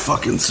another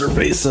fucking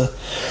cerveza.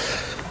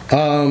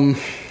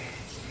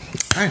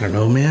 I don't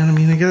know, man. I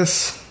mean, I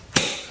guess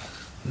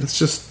it's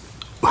just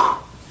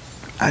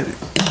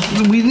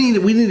we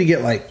need to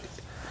get like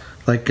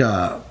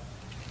Joe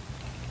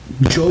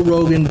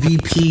Rogan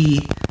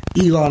VP,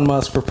 Elon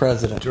Musk for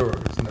president. Joe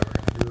Rogan's never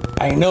gonna do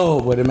that. I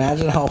know, but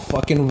imagine how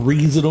fucking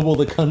reasonable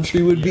the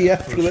country would be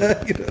after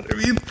that. You know what I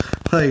mean?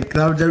 Like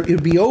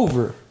it'd be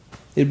over.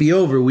 It'd be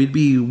over.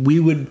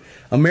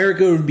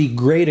 America would be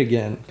great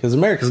again, because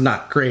America's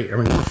not great. I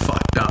mean, we're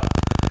fucked up.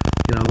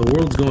 You know, the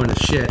world's going to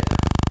shit,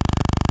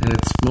 and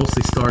it's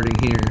mostly starting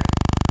here.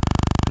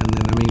 And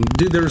then, I mean,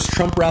 dude, there was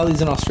Trump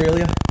rallies in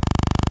Australia.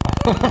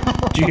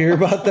 Did you hear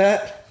about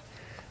that?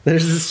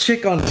 There's this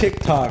chick on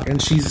TikTok,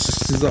 and she's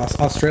an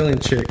Australian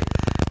chick.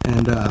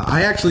 And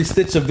I actually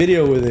stitched a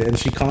video with it, and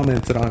she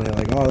commented on it,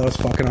 like, oh, that was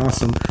fucking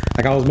awesome.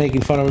 Like, I was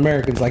making fun of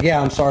Americans. Like, yeah,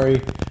 I'm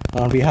sorry.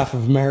 On behalf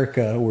of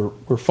America,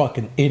 we're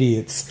fucking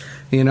idiots.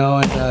 You know?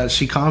 And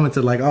she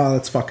commented, like, oh,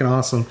 that's fucking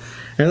awesome.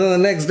 And then the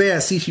next day, I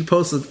see she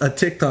posted a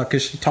TikTok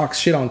because she talks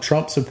shit on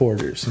Trump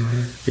supporters.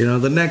 You know,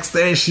 the next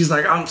day, she's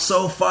like, I'm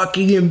so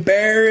fucking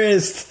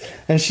embarrassed.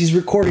 And she's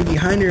recording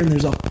behind her, and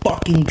there's a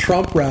fucking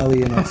Trump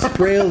rally in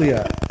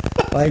Australia.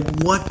 Like,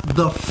 what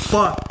the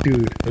fuck,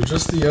 dude? They're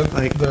just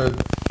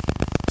the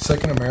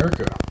second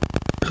America.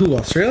 Who,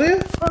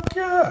 Australia? Fuck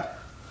yeah.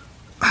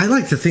 I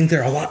like to think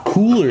they're a lot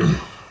cooler.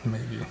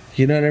 Maybe.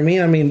 You know what I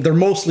mean? I mean, they're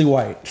mostly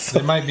white. So.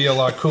 They might be a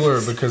lot cooler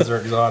because they're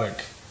exotic.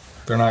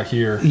 They're not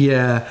here.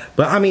 Yeah,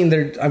 but I mean,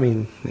 they're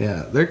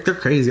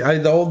crazy.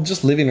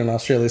 Just living in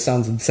Australia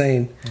sounds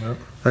insane. Yep.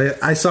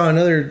 I saw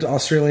another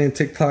Australian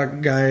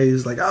TikTok guy.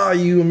 He's like, "Oh,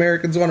 you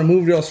Americans want to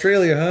move to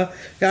Australia, huh?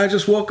 Yeah, I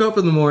just woke up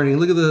in the morning.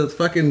 Look at the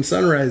fucking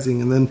sun rising."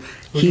 And then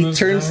he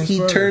turns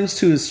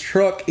to his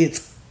truck.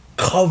 It's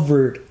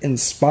covered in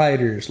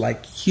spiders,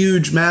 like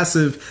huge,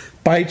 massive,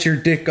 bite your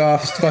dick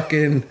off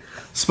fucking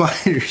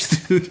spiders,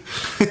 dude.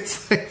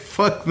 It's like,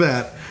 fuck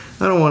that.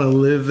 I don't want to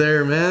live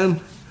there, man.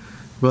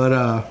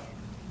 But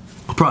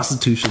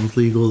prostitution's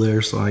legal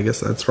there, so I guess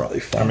that's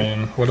probably fine. I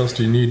mean, what else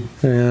do you need?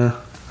 Yeah,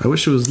 I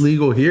wish it was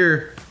legal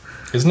here.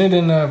 Isn't it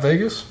in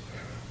Vegas?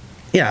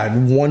 Yeah,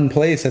 in one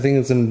place. I think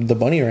it's in the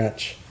Bunny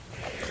Ranch.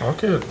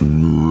 Okay.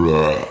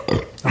 How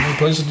many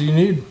places do you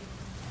need?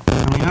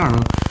 I mean, I don't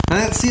know.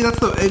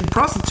 And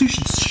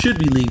prostitution should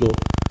be legal.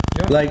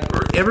 Yeah. Like,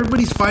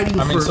 everybody's fighting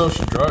for... I mean, so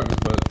should drugs,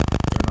 but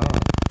they're not.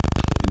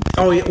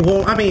 Oh, yeah,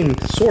 well, I mean,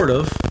 sort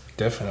of.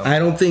 Definitely. I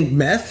don't think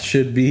meth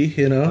should be,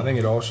 you know? I think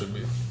it all should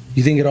be.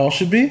 You think it all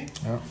should be?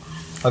 Yeah.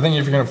 I think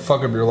if you're going to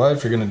fuck up your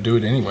life, you're going to do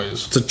it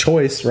anyways. It's a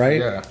choice, right?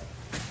 Yeah.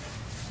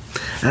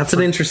 That's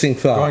an interesting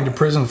thought. Going to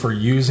prison for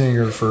using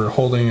or for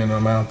holding an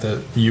amount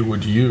that you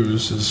would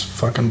use is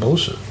fucking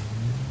bullshit.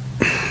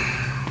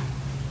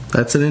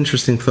 That's an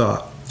interesting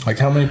thought. Like,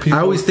 how many people...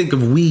 I always think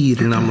of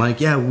weed, and I'm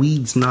like, yeah,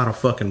 weed's not a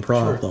fucking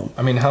problem. Sure.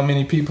 I mean, how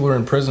many people are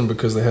in prison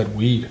because they had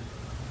weed?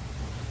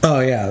 Oh,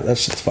 yeah, that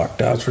shit's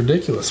fucked up. That's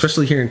ridiculous.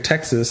 Especially here in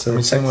Texas. I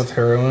mean, same with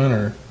heroin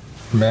or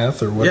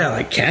meth or whatever. Yeah,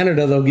 like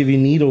Canada, they'll give you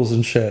needles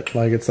and shit.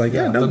 Like, it's like,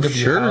 they'll give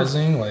you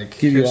housing, like,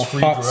 give you a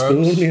hot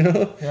spoon, you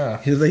know? Yeah.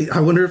 I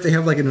wonder if they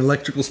have like an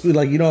electrical spoon,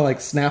 like, you know, like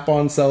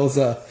Snap-on sells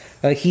a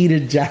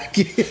heated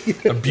jacket.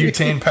 A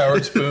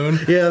butane-powered spoon?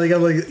 Yeah, they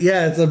got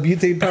it's a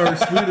butane-powered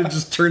spoon. It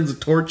just turns a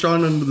torch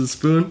on under the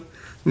spoon.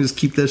 You just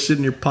keep that shit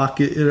in your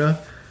pocket, you know?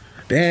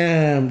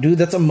 Damn, dude,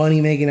 that's a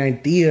money-making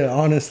idea,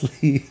 honestly.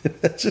 You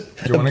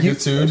want to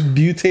get sued? A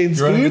butane spoon?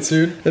 You want to get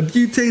sued? A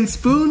butane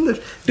spoon?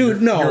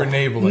 Dude, no. You're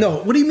enabling. No,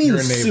 what do you mean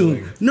You're sued?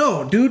 enabling.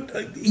 No, dude,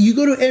 you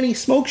go to any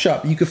smoke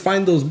shop, you can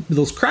find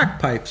those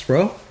crack pipes,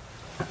 bro.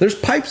 There's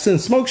pipes in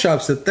smoke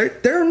shops that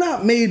they're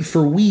not made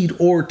for weed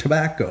or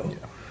tobacco. Yeah.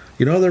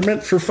 You know, they're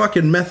meant for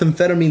fucking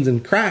methamphetamines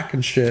and crack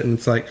and shit. And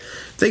it's like,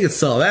 if they could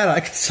sell that, I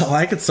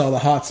could sell the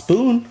hot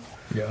spoon.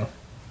 Yeah.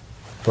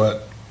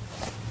 But...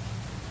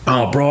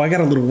 Oh, bro, I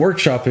got a little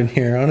workshop in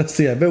here.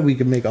 Honestly, I bet we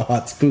could make a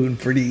hot spoon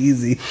pretty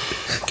easy.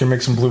 Can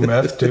make some blue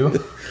meth,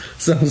 too?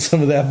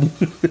 some of that blue...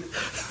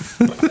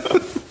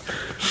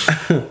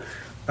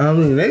 I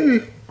mean,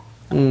 maybe.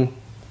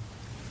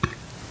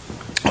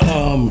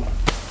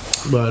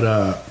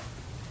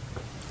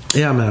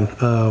 Yeah, man.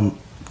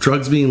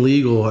 Drugs being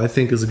legal, I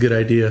think, is a good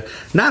idea.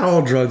 Not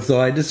all drugs, though.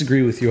 I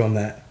disagree with you on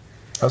that.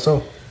 How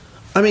so?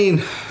 I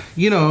mean,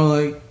 you know,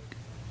 like...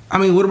 I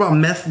mean, what about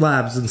meth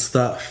labs and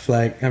stuff?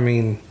 Like, I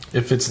mean...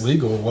 If it's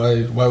legal,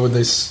 why would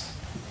they,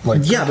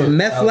 like... Yeah, but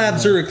meth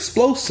labs are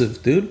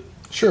explosive, dude.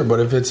 Sure, but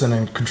if it's in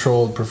a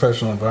controlled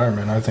professional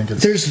environment, I think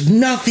it's... There's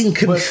nothing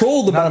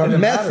controlled about a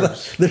meth lab.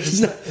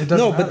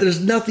 But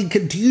there's nothing...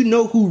 Do you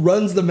know who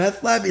runs the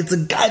meth lab? It's a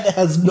guy that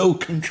has no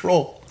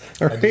control.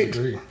 All I right?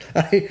 disagree.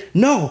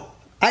 No.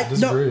 I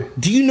disagree. No.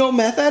 Do you know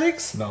meth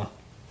addicts? No.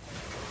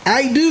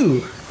 I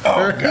do. Oh,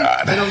 all right?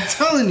 God. And I'm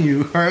telling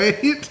you, all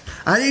right?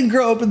 I didn't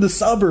grow up in the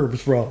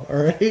suburbs, bro,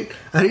 all right?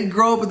 I didn't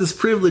grow up with this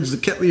privilege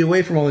that kept me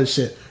away from all this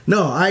shit.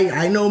 No,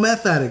 I know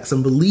meth addicts,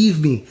 and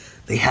believe me,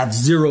 they have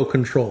zero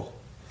control.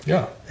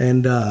 Yeah.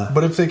 And,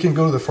 But if they can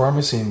go to the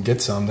pharmacy and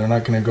get some, they're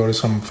not going to go to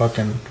some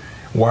fucking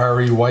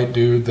wiry white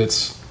dude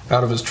that's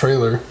out of his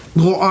trailer.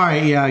 well, all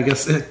right, yeah, I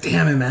guess.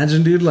 Damn,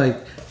 imagine, dude, like,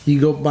 you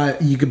could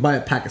buy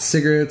a pack of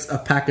cigarettes, a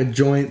pack of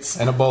joints,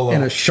 And a bolo.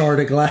 and a shard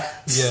of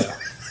glass. Yeah.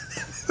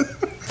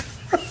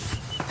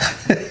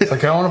 It's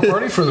like, I want to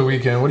party for the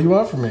weekend. What do you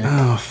want from me?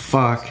 Oh,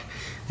 fuck.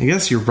 I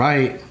guess you're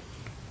right.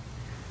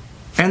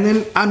 And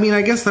then, I mean,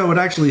 I guess that would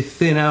actually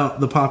thin out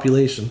the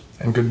population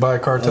And goodbye, a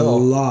cartel.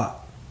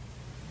 lot.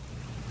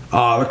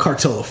 Oh, the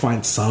cartel will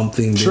find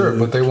something, dude. Sure,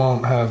 but they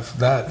won't have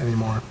that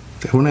anymore.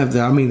 They won't have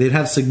that. I mean, they'd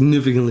have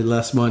significantly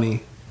less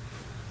money.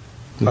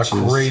 A which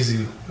is-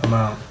 crazy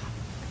amount.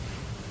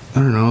 I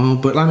don't know,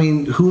 but I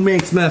mean, who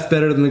makes meth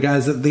better than the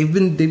guys that they've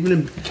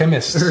been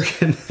Chemists.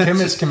 Urban.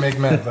 Chemists can make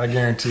meth, I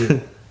guarantee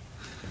it.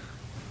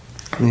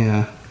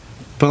 Yeah.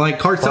 But like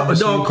cartel, no,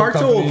 Pharmaceutical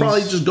cartel will companies.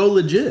 probably just go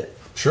legit.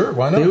 Sure,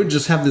 why not? They would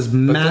just have this but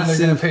then they're going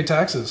to massive. pay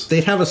taxes.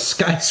 They'd have a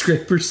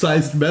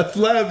skyscraper-sized meth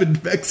lab in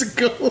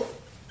Mexico.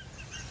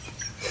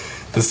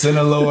 The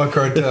Sinaloa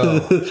cartel.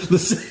 The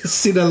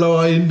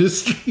Sinaloa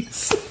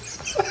Industries.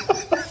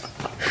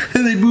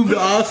 And they moved to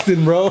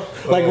Austin, bro.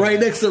 Like right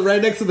next to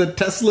the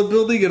Tesla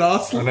building in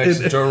Austin. Right next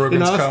to Joe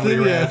Rogan's Comedy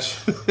Ranch.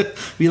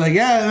 Be like,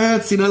 yeah,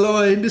 man,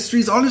 Sinaloa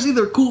Industries. Honestly,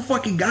 they're cool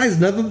fucking guys.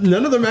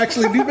 None of them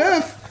actually do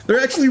meth. They're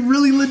actually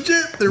really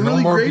legit. They're No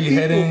really more great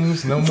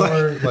beheadings, people. no It's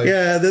more, like-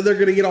 yeah. Then they're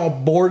gonna get all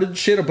bored and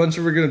shit. A bunch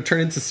of them are gonna turn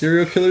into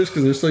serial killers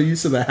because they're so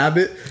used to the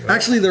habit.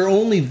 Actually, their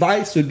only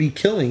vice would be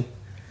killing.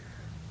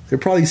 They're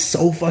probably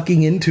so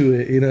fucking into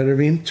it. You know what I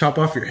mean? Chop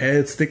off your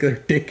head, stick their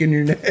dick in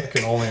your neck. I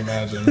can only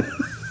imagine.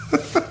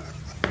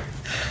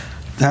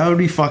 That would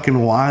be fucking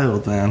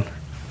wild, man.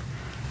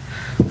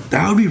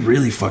 That would be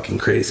really fucking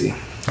crazy.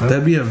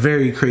 That'd be a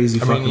very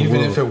crazy I fucking mean, even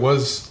world. if it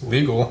was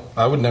legal,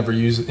 I would never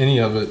use any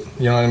of it.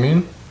 You know what I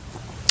mean?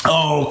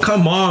 Oh,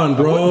 come on,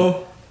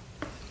 bro.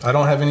 I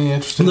don't have any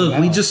interest in Look, it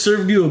we now. just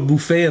served you a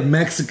buffet of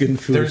Mexican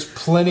food. There's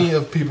plenty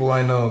of people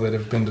I know that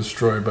have been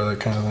destroyed by that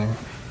kind of thing.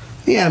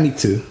 Yeah, me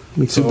too.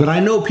 Me too. So- But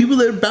I know people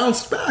that have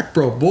bounced back,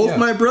 bro. Both Yeah.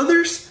 my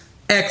brothers,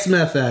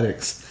 ex-meth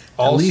addicts.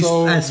 Also, At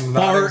least as not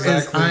far as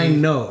exactly- I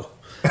know.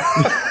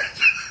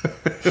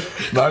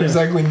 Not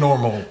exactly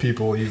normal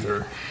people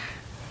either.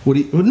 What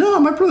do you... well, no,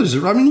 my brothers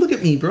are... I mean, look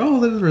at me, bro.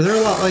 They're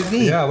a lot like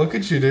me. Yeah, look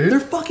at you, dude. They're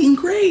fucking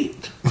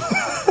great.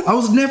 I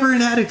was never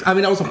an addict. I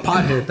mean, I was a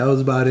pothead. That was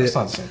about it. It's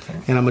not the same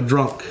thing. And I'm a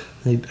drunk.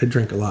 I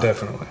drink a lot.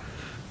 Definitely.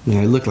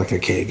 Yeah, I look like a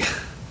keg,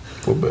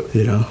 A little bit.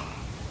 you know?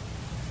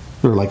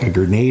 Or like a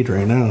grenade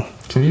right now.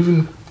 Can you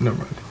even... Never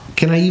mind.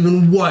 Can I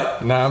even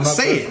what? Nah, I'm not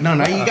say good. it. No,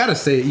 Nah. you gotta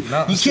say it.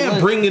 No, You say can't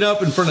it. bring it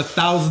up in front of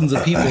thousands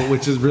of people,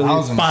 which is really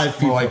Thousands. 5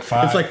 people. Well, like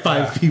 5. It's like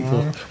 5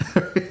 people.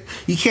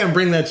 You can't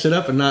bring that shit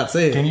up and not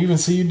say it. Can you even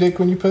see your dick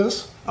when you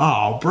piss?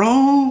 Oh,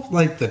 bro,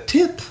 like the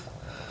tip.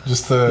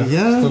 Just the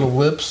Yeah. little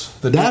lips?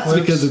 The dick That's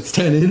lips? because it's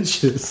 10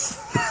 inches.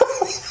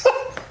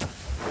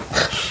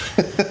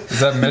 Is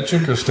that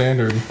metric or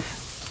standard?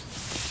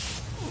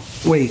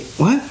 Wait,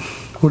 what?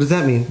 What does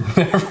that mean?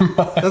 Never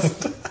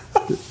mind.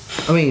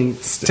 I mean,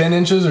 10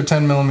 inches or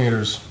 10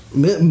 millimeters?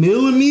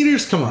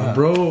 millimeters? Come on,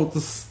 bro.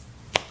 It's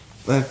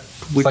like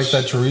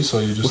that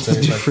chorizo you just What's the ate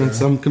back difference?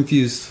 there. I'm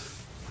confused.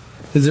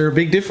 Is there a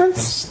big difference?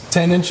 It's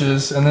 10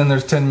 inches and then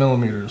there's 10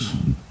 millimeters.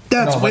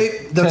 That's No, way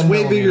like that's 10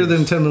 way bigger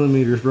millimeters. than 10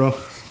 millimeters, bro.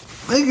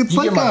 Like, it's You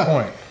like get my a,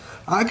 point.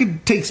 I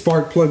could take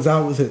spark plugs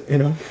out with it, you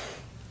know.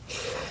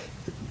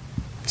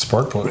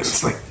 Spark plugs.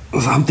 It's like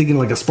I'm thinking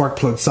like a spark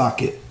plug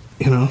socket,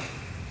 you know.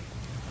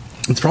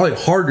 It's probably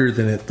harder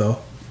than it though,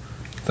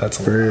 That's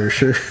a for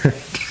sure.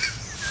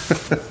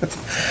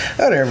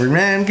 Whatever,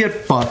 man. Get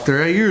fucked, all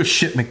right? You're a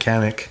shit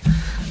mechanic.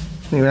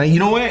 Anyway, you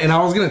know what? And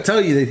I was gonna tell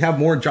you they have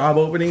more job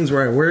openings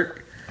where I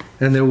work,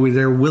 and they're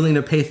willing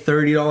to pay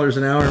 $30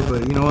 an hour.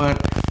 But you know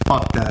what?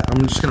 Fuck that.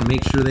 I'm just gonna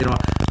make sure they don't.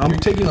 You're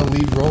taking a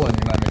lead role and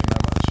you're not making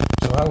that much.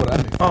 So how would I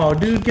make? Oh,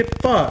 dude,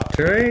 get fucked,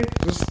 right?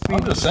 Just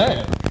I'm just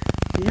saying.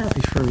 be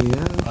happy for me,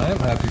 man. I am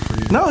happy for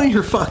you. No,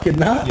 you're fucking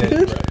not, Yeah, you're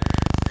dude. right.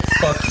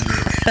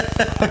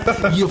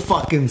 Fuck you. You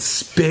fucking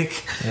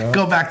spick. Yeah.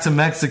 Go back to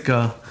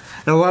Mexico.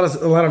 And a lot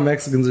of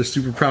Mexicans are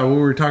super proud. We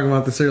were talking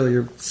about this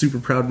earlier. Super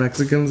proud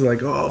Mexicans,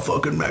 like, oh,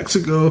 fucking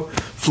Mexico,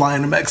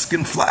 flying a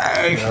Mexican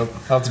flag. Yep.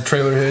 Out the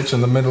trailer hitch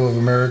in the middle of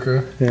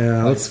America.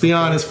 Yeah, let's be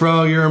honest,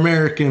 bro. You're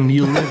American.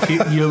 You live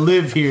here. You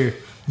live here.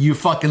 You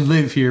fucking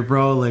live here,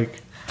 bro.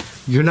 Like,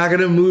 you're not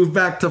gonna move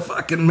back to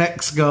fucking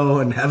Mexico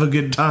and have a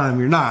good time.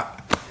 You're not.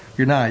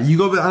 You're not. You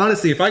go.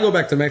 Honestly, if I go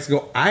back to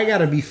Mexico, I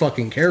gotta be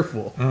fucking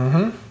careful.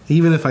 Mm-hmm.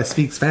 Even if I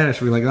speak Spanish,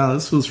 I'll be like, oh,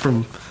 this was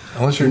from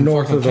Unless you're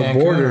north north of the Cancun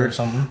border or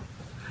something.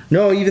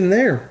 No, even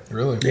there.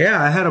 Really?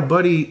 Yeah, I had a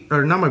buddy,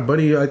 or not my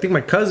buddy. I think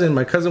my cousin.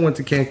 My cousin went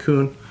to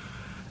Cancun,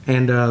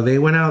 and they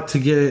went out to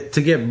get.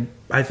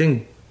 I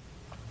think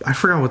I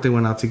forgot what they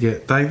went out to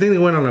get. I think they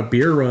went on a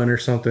beer run or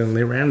something.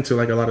 They ran into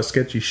like a lot of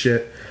sketchy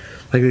shit.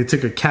 Like they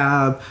took a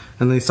cab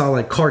and they saw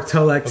like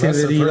cartel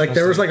activity. the Like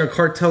there was like mistake. a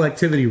cartel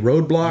activity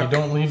roadblock. You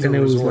don't leave the and it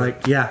was resort.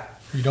 like, yeah,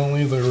 You don't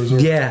leave the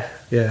resort. yeah.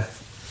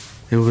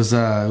 It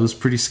was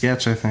pretty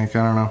sketch. I think,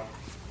 I don't know,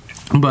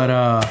 but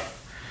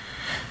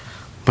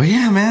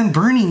yeah, man,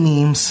 Bernie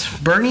memes.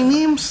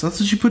 That's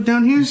what you put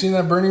down here. You seen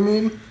that Bernie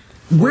meme?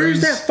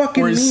 Where's he's- that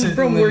fucking where he's meme sitting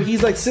from? there Where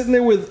he's like sitting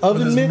there with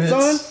oven with his mitts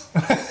on.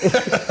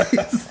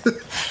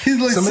 He's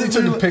like Somebody sitting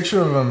took there a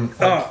picture of him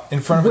like, in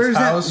front of his where's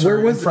that? house Where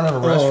or was in front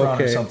of a it? Oh,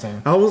 restaurant okay. or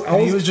something. I was-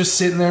 And he was just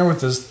sitting there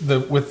with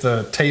with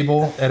the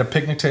table at a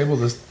picnic table.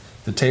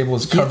 The table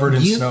is covered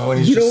in snow,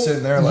 and he's just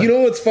sitting there like. You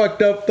know what's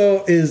fucked up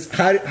though is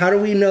how do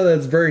we know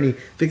that's Bernie?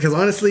 Because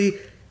honestly,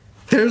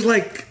 there's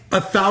like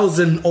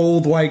 1,000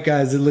 old white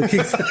guys that look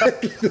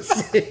exactly the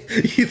same.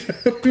 You know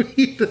what I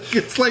mean?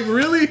 It's like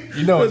really.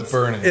 You know it's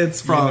Bernie.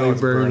 It's You know probably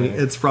it's Bernie. Bernie.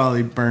 It's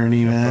probably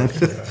Bernie, man.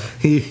 Yeah.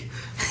 He.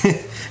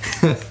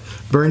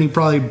 Bernie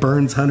probably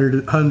burns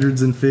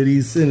hundreds and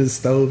fifties in his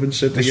stove and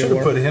shit. They to get should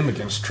have warm. put him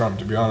against Trump.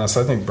 To be honest,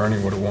 I think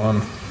Bernie would have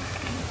won.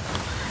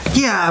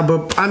 Yeah,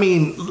 but I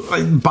mean,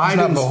 like He's not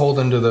Biden's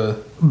beholden to the.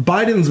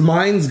 Biden's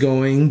mind's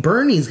going.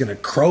 Bernie's gonna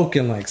croak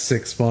in like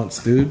 6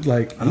 months, dude.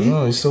 Like, I don't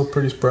know. He's still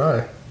pretty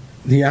spry.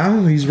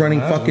 yeah, he's running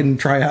Imagine. fucking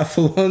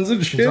triathlons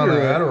and shit. He's on the or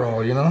what?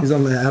 Adderall, you know. He's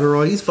on the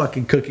Adderall. He's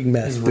fucking cooking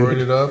mess, He's dude.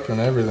 roided up and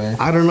everything.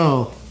 I don't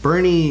know,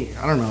 Bernie.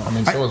 I don't know. I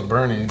mean, so is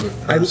Bernie,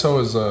 but so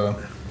is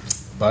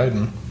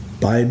Biden.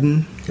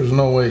 Biden. There's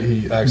no way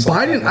he acts.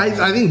 like Biden. that.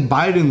 I think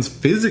Biden's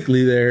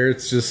physically there.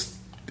 It's just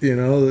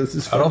this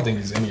is. I don't think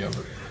he's any of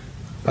it.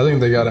 I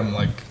think they got him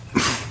like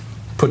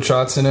put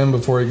shots in him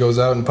before he goes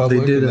out in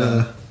public. They did. and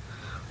then-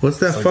 What's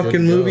that It's like, fucking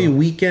good to movie? go.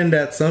 Weekend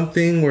at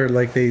something where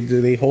like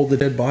they hold the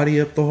dead body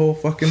up the whole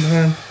fucking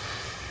time.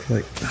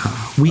 Like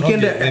I don't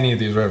Weekend get at any of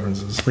these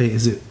references wait,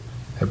 is it?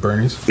 at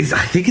Bernie's.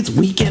 I think it's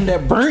Weekend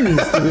at Bernie's,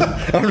 dude.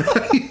 I'm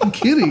not even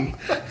kidding.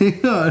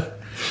 Hang on.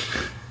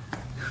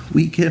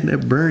 Weekend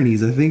at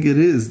Bernie's. I think it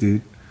is,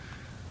 dude.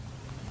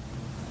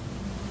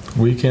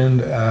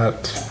 Weekend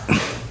at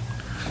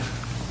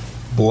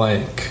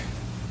blank.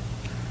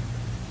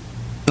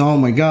 Oh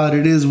my god,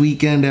 it is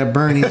Weekend at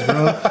Bernie's,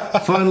 bro.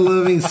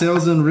 Fun-loving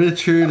salesman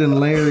Richard and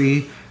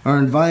Larry are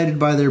invited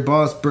by their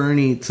boss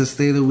Bernie to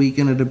stay the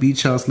weekend at a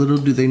beach house. Little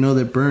do they know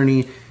that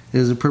Bernie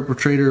is a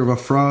perpetrator of a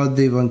fraud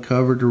they've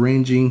uncovered,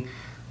 arranging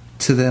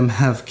to them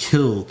have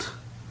killed.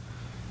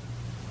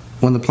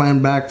 When the plan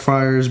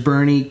backfires,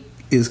 Bernie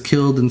is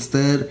killed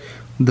instead.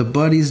 The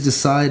buddies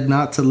decide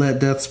not to let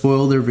death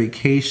spoil their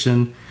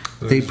vacation.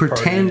 So They it's party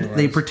pretend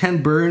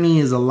anyways. Bernie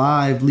is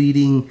alive,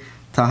 leading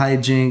to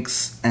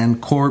hijinks and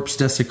corpse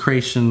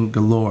desecration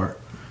galore.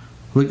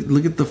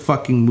 Look at the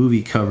fucking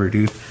movie cover,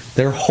 dude.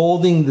 They're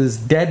holding this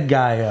dead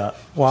guy up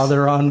while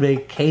they're on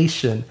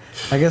vacation.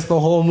 I guess the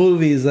whole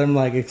movie is them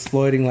like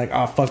exploiting, like,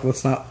 oh fuck,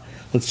 let's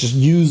just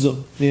use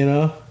them, you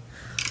know.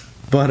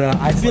 But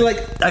I feel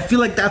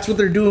like that's what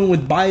they're doing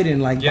with Biden.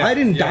 Like Yeah,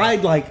 Biden yeah.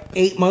 died like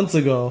 8 months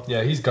ago.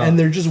 Yeah, he's gone. And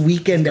they're just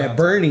Weekend He's at gone.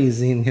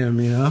 Bernie's in him,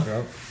 you know.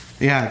 Yep.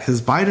 Yeah,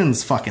 because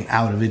Biden's fucking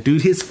out of it,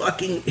 dude.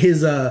 What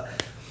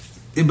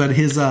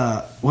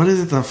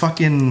is it? The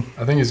fucking.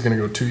 I think he's gonna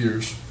go 2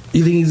 years.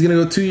 You think he's gonna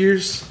go 2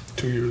 years?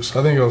 2 years.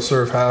 I think he'll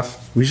serve half.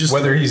 We should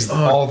Whether start- he's oh,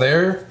 all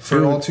there for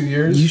Dude, all 2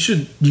 years. You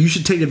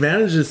should take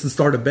advantage of this and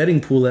start a betting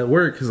pool at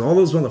work because all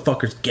those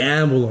motherfuckers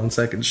gamble on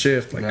second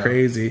shift like Yeah.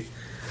 crazy.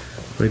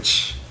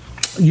 Which,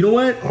 you know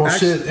what? Well,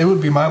 shit, it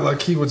would be my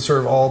luck. He would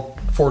serve all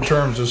 4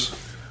 terms just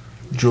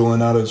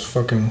drooling out his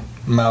fucking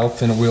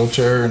mouth in a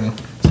wheelchair, and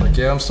it's like,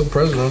 yeah, I'm still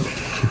president.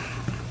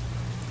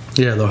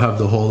 Yeah, they'll have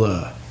the whole.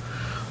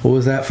 What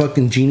was that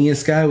fucking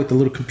genius guy with the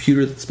little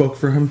computer that spoke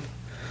for him?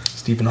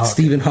 Stephen Hawking.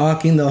 Stephen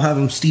Hawking. They'll have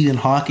him Stephen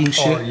Hawking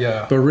shit. Oh,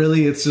 yeah. But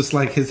really, it's just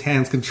like his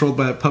hands controlled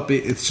by a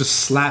puppet. It's just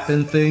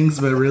slapping things,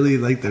 but really,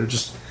 like they're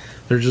just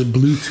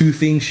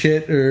Bluetoothing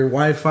shit or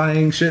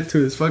Wi-Fiing shit to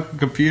his fucking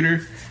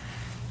computer.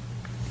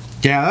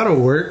 Yeah, that'll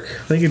work.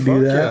 They could do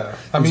Fuck that. yeah.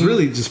 I It's mean,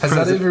 really just has that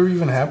present- ever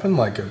even happened?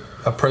 Like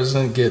a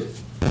president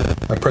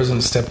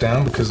step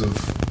down because of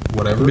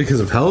whatever? because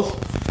of health.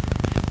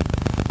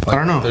 Like, I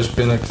don't know. There's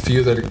been a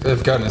few that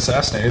have gotten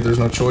assassinated. There's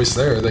no choice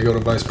there. They go to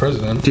vice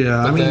president.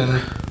 Yeah, but I mean,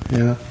 then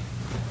yeah.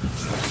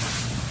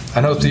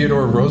 I know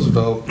Theodore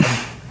Roosevelt.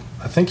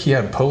 I think he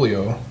had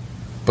polio,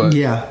 but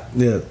Yeah.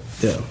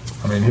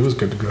 I mean, he was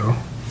good to go.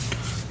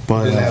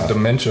 But Didn't have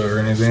dementia or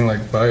anything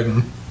like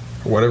Biden,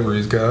 or whatever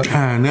he's got.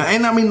 and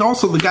I mean,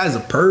 also the guy's a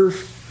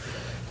perv.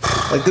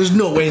 Like, there's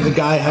no way the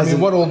guy I hasn't.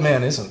 mean, what old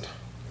man isn't?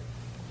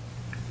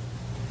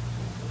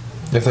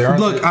 If they aren't,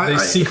 Look, they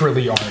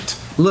secretly aren't.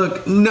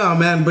 Look, no,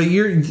 man, but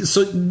this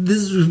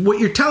is what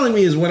you're telling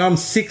me is when I'm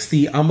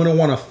 60, I'm gonna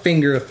want to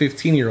finger a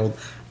 15-year-old.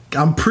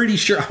 I'm pretty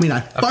sure. I mean, I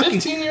A fucking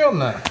 15-year-old?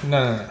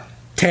 No.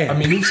 10. I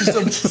mean,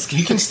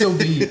 he can still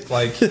be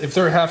like, if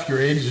they're half your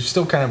age, you're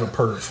still kind of a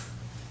perv.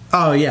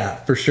 oh yeah,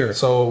 for sure.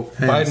 So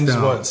Hands Biden's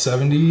down. what,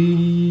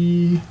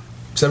 70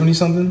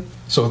 something?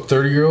 So a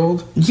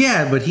 30-year-old?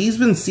 Yeah, but he's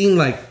been seen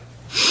like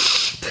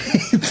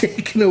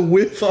taking taking a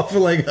whiff off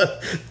of like a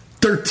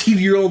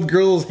 13-year-old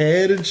girl's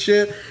head and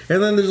shit.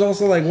 And then there's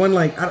also like one,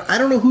 like, I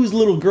don't know whose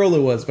little girl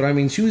it was, but I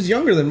mean, she was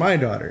younger than my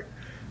daughter,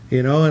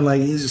 you know, and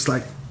like he's just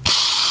like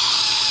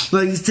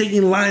he's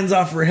taking lines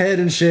off her head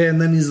and shit.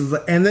 And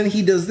then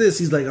he does this.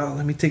 He's like, oh,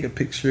 let me take a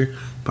picture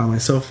by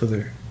myself with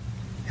her.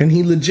 And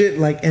he legit,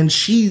 like, and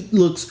she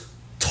looks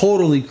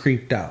totally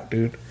creeped out,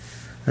 dude.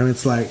 And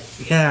it's like,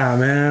 yeah,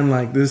 man,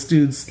 like, this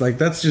dude's, like,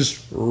 that's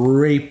just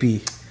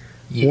rapey.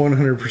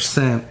 100%.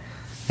 And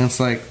it's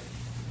like,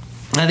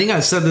 I think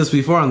I've said this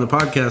before on the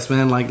podcast,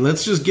 man, like,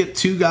 let's just get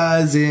two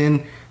guys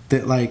in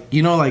that, like,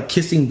 you know, like,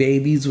 kissing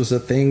babies was a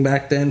thing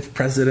back then for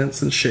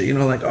presidents and shit, you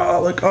know, like,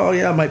 oh, like, oh,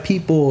 yeah, my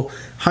people,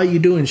 how you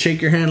doing?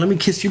 Shake your hand, let me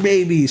kiss your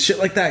baby, shit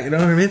like that, you know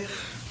what I mean?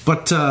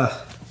 But,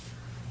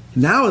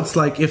 now it's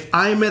like, if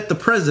I met the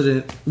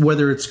president,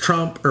 whether it's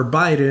Trump or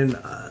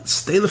Biden,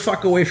 stay the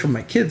fuck away from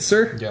my kids,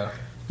 sir. Yeah.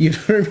 You know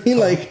what I mean?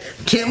 Like,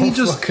 can't we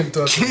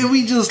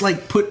just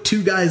like put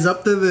two guys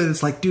up there that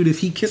it's like, dude, if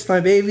he kissed my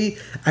baby,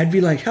 I'd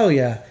be like, hell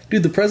yeah.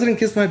 Dude, the president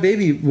kissed my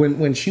baby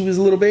when she was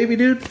a little baby,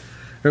 dude.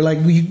 Or like,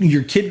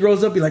 your kid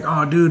grows up, be like,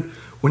 oh, dude,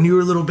 when you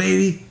were a little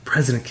baby,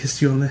 president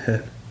kissed you on the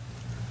head.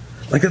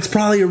 Like, that's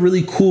probably a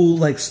really cool,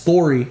 like,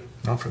 story.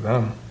 Not for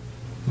them.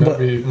 Might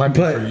be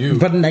for you.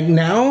 But like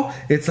now,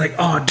 it's like,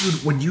 oh,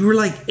 dude, when you were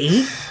like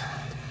 8,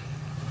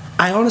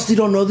 I honestly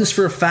don't know this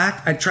for a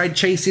fact. I tried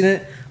chasing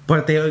it,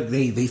 but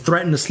they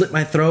threatened to slit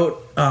my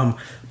throat. But I'm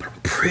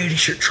pretty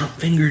sure Trump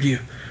fingered you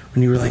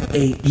when you were like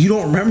 8. You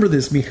don't remember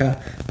this, Mika,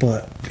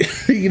 but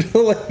you know,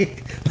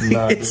 like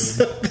nah, it's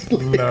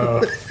something like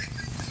that.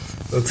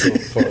 That's so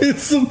funny.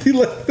 It's something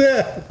like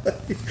that.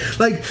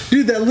 Like,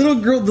 dude, that little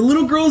girl, the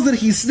little girls that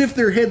he sniffed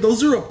their head,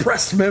 those are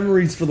oppressed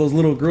memories for those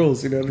little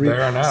girls, you know what I mean?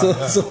 They are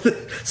now.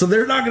 So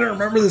they're not going to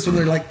remember this when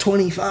they're like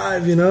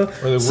 25, you know? Or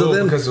they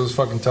will because it was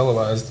fucking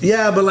televised.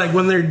 Yeah, but like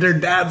when their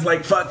dad's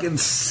like fucking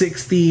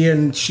 60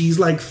 and she's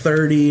like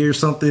 30 or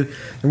something,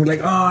 and we're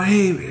like, oh,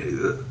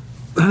 hey,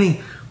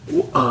 honey,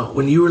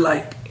 when you were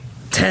like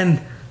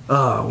 10,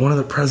 one of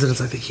the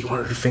presidents, I think he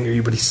wanted to finger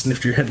you, but he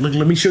sniffed your head. Look,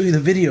 let me show you the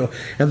video,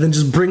 and then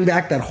just bring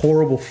back that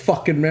horrible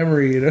fucking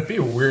memory. You know? It'd be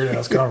a weird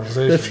ass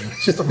conversation.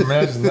 Just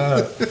imagine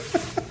that.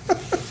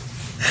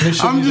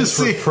 I'm just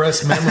saying,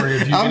 repressed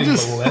memory of you getting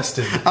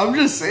molested. I'm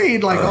just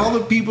saying, like all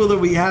the people that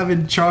we have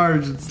in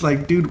charge, it's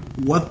like,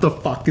 dude, what the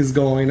fuck is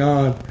going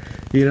on?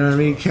 You know what I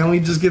mean? Can't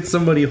we just get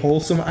somebody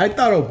wholesome? I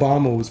thought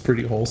Obama was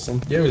pretty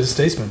wholesome. Yeah, he was a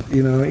statesman.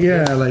 You know,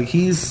 yeah, like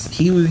he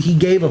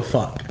gave a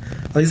fuck.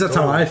 At least that's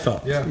how I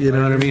felt. Yeah, you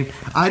know what I mean?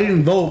 I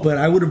didn't vote, but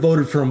I would have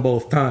voted for him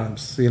both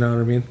times. You know what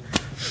I mean?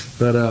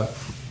 But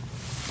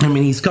I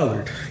mean, he's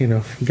colored. You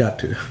know, you got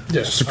to.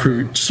 Yeah, just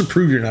to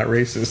prove you're not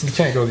racist. You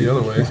can't go the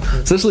other way.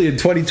 Especially in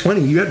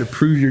 2020, you had to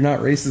prove you're not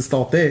racist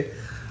all day.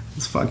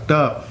 It's fucked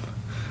up.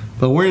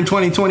 But we're in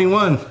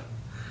 2021.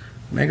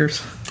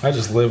 Meggers. I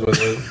just live with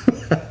it.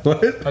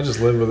 What? I just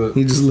live with it.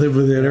 You just live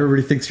with it.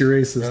 Everybody thinks you're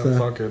racist. Yeah,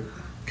 fuck it.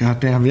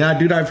 Goddamn. Yeah,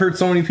 dude, I've heard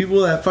so many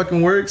people at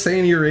fucking work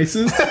saying you're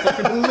racist. It's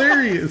fucking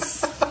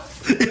hilarious.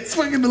 It's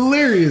fucking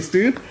hilarious,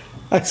 dude.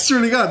 I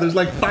swear to God, there's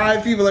like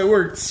 5 people at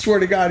work. Swear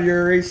to God,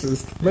 you're a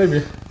racist.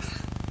 Maybe.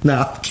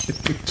 No, I'm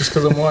kidding. Just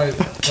because I'm white.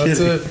 That's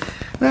it.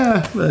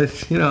 Yeah,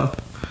 but, you know,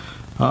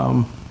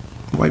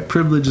 white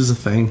privilege is a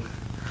thing.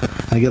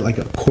 I get like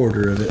a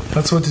quarter of it.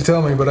 That's what you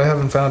tell me, but I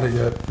haven't found it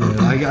yet.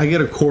 Yeah, I get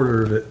a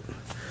quarter of it.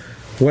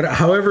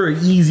 However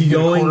easy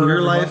going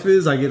your life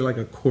is, I get like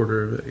a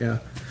quarter of it, yeah.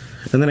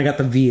 And then I got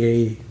the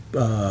VA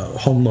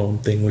home loan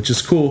thing, which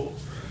is cool.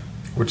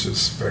 Which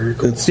is very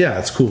cool.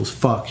 It's cool as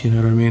fuck, you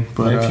know what I mean?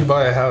 But if you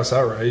buy a house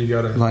outright, you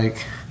gotta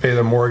like pay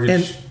the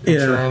mortgage,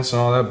 insurance,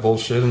 and all that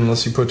bullshit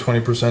unless you put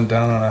 20%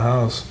 down on a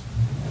house.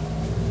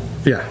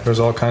 Yeah. There's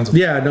all kinds of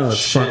it's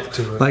shit fun.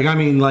 to it. Like, I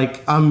mean,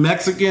 like, I'm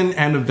Mexican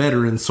and a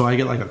veteran, so I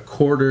get like a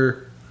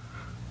quarter.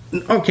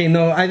 Okay,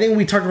 no, I think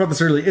we talked about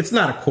this earlier. It's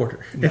not a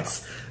quarter. No.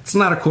 It's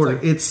not a quarter.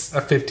 It's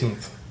a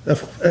 15th.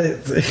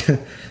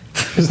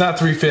 It's not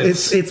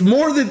 3/5. It's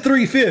more than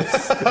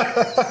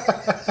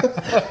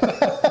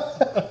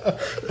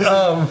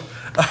 3/5.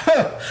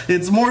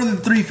 It's more than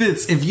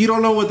 3/5. If you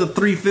don't know what the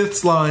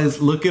 3/5 law is,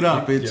 look it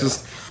up. It's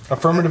just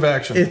affirmative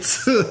action.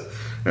 It's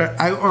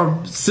or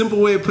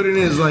simple way of putting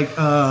it is like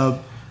a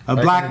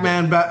black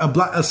man,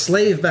 a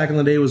slave back in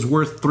the day was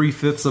worth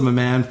 3/5 of a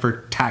man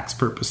for tax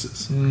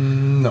purposes.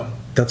 No,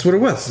 that's what it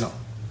was. No,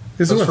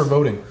 it was for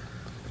voting.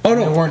 Oh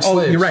no, they weren't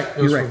slaves. You're right.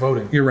 It was for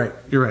voting. You're right.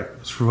 It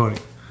was for voting.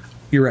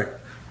 You're right.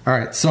 All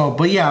right. So,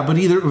 but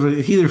either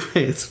way,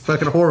 it's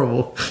fucking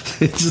horrible.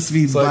 It just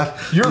means like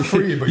you're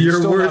free, but you're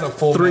still worth not a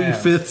full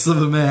 3/5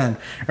 of a man.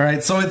 All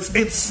right. So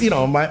it's you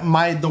know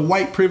the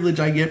white privilege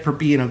I get for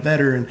being a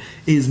veteran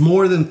is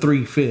more than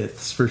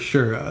 3/5 for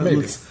sure.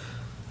 Maybe.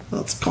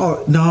 Let's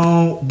call it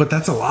but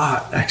that's a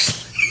lot actually.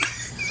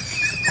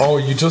 Oh,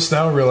 you just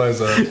now realize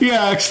that?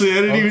 Yeah, actually,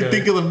 I didn't even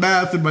think of the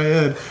math in my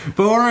head.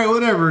 But all right,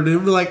 whatever.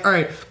 Dude. Like, all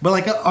right, but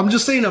like, I'm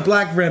just saying, a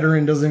black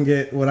veteran doesn't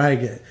get what I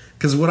get,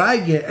 because what I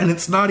get, and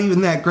it's not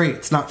even that great.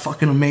 It's not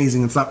fucking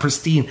amazing. It's not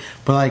pristine.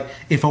 But like,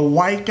 if a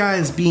white guy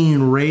is being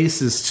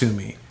racist to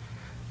me,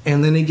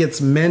 and then it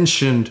gets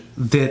mentioned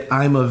that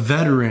I'm a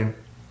veteran,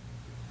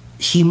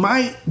 he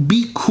might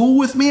be cool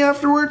with me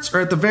afterwards, or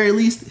at the very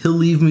least, he'll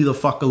leave me the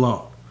fuck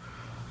alone.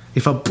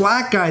 If a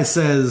black guy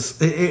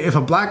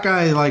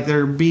like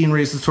they're being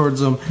racist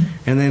towards him,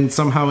 and then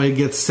somehow it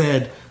gets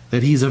said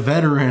that he's a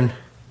veteran,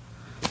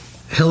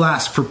 he'll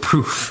ask for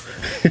proof.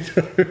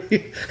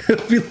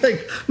 He'll be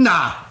like,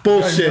 nah,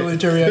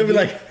 bullshit. He'll be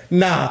like,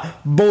 nah,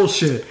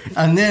 bullshit.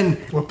 And then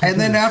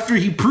after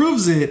he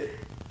proves it,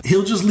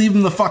 he'll just leave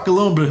him the fuck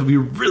alone, but he'll be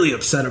really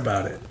upset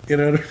about it. You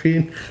know what I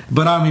mean?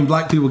 But I mean,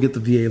 black people get the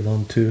VA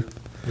loan too.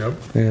 Yep.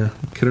 Yeah,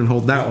 couldn't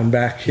hold that one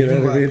back. You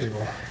know what I mean?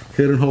 People.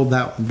 Couldn't hold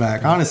that one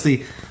back.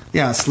 Honestly,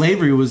 yeah,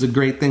 slavery was a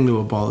great thing to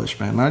abolish,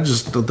 man. I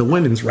just the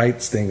women's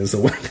rights thing is the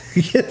one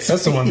that gets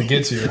That's the one that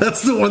gets you.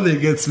 That's the one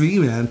that gets me,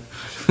 man.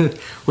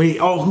 Wait,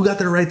 who got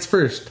their rights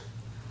first?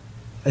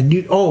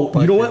 You know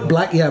what?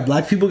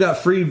 Black people got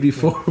freed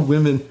before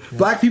women. Yeah.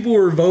 Black people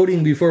were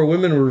voting before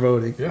women were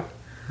voting. Yeah.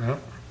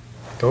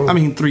 Totally. I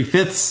mean,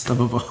 3/5 of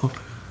a vote.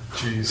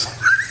 Jeez.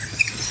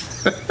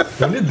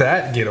 When did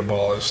that get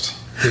abolished?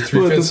 The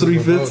What, the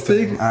 3/5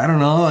 thing? I don't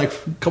know, like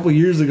a couple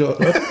years ago.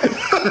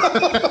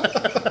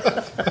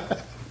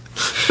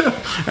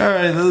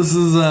 Alright, this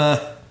is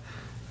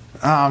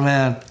oh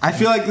man. I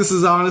feel like this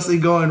is honestly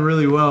going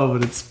really well,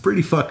 but it's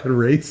pretty fucking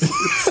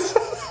racist.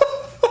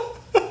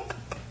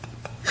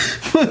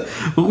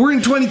 But we're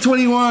in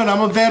 2021.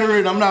 I'm a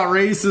veteran. I'm not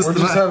racist. We're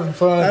just having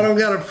fun. I don't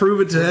gotta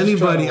prove it to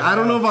anybody. I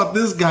don't know about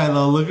this guy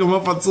though. Look him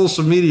up on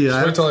social media.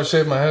 Just wait till I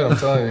shave my head, I'm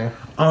telling you.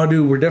 Oh,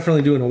 dude, we're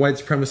definitely doing a white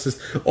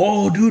supremacist.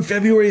 Oh, dude,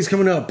 February is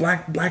coming up.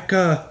 Black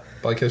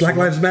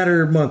Lives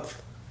Matter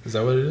month. Is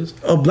that what it is?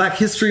 Oh, Black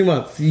History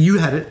Month. You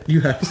had it.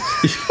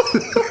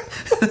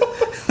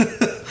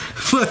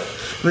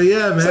 but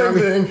yeah,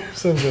 man.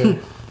 Same thing.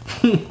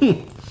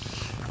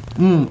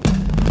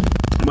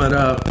 But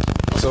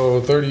so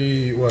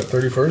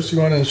 31st? You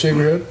want to shave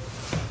your head?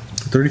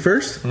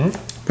 31st? Mm-hmm.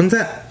 When's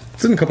that?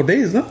 It's in a couple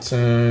days, no? It's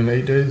in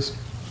 8 days.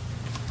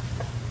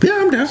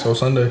 Yeah, I'm down. So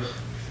Sunday.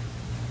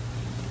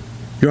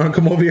 You want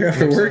to come over here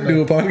after Next work, Sunday.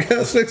 do a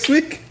podcast next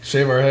week?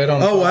 Shave our head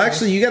on. Oh, well,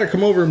 actually, you got to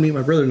come over and meet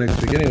my brother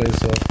next week anyway.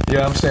 So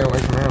Yeah, I'm staying away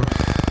from him.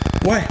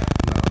 why?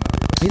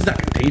 He's not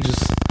contagious.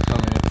 I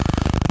mean,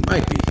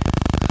 Might be.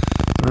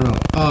 I don't know.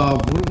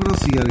 What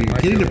else you got here?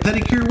 Might Getting be. a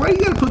pedicure? Why you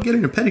got to put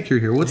getting a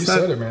pedicure here? What's you that?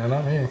 said it, man,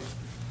 not me.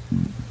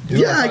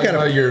 Yeah, I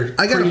got your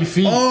pretty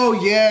feet. Oh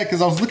yeah,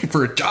 because I was looking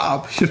for a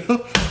job, you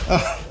know.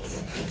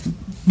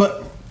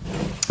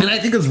 And I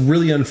think it's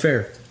really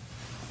unfair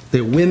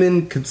that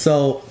women can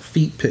sell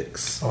feet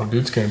pics. Oh,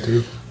 dudes can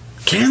too.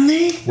 Can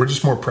they? We're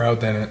just more proud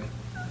than it.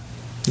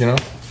 You know,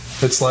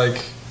 it's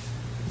like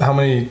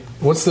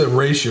what's the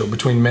ratio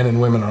between men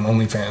and women on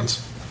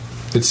OnlyFans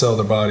that sell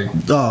their body?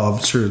 Oh,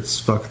 I'm sure it's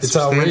fucking It's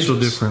substantial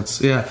outrageous.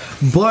 difference. Yeah,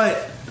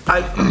 but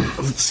I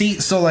see.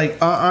 So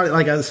like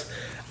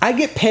I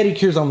get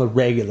pedicures on the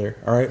regular.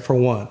 All right, for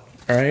one.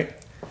 All right,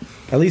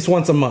 at least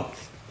once a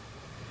month.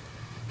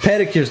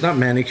 Pedicures, not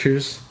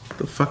manicures.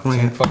 The fuck am I?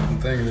 Same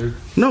fucking thing, dude.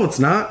 No, it's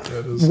not. Yeah,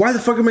 it is. Why the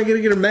fuck am I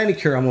gonna get a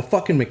manicure? I'm a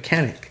fucking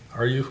mechanic.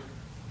 Are you?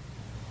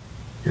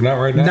 You're not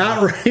right now.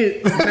 Not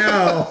right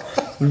now,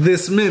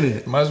 this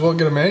minute. Might as well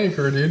get a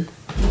manicure, dude.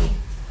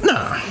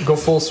 Nah. Go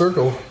full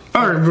circle.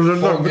 All right,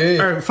 Full gay.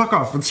 all right, fuck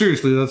off. But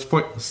seriously, that's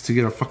pointless to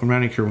get a fucking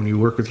manicure when you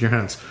work with your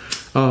hands.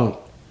 But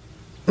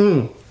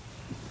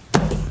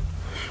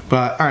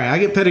all right, I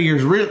get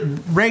pedicures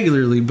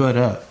regularly, but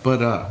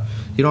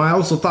you know, I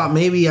also thought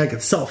maybe I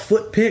could sell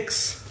foot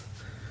pics.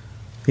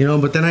 You know,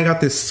 but then I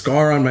got this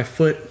scar on my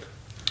foot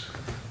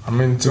I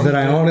mean, that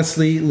I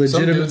honestly, some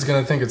legitimately, dude's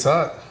gonna think it's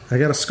hot. I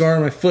got a scar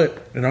on my foot,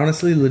 and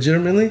honestly,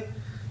 legitimately,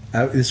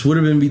 this would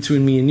have been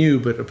between me and you,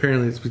 but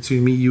apparently it's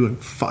between me, you, and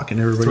fucking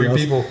everybody 3 else.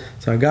 people.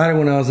 So I got it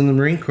when I was in the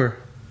Marine Corps.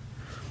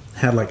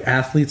 Had like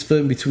athlete's foot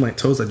in between my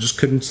toes. I just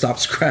couldn't stop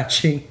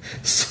scratching,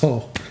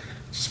 so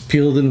just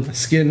peeled in my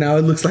skin. Now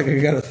it looks like I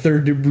got a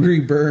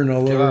 3rd-degree burn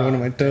all over God. one of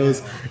my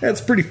toes. That's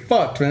pretty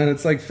fucked, man.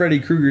 It's like Freddy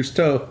Krueger's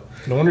toe.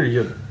 No wonder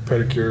you get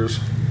pedicures.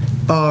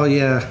 Oh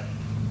yeah.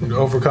 You're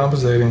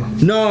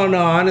overcompensating. No,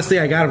 honestly,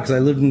 I got them because I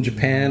lived in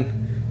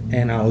Japan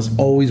and I was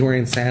always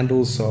wearing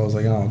sandals, so I was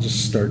like, oh, I'll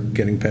just start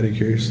getting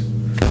pedicures.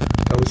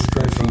 That was the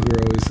My feet were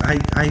always.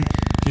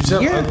 You just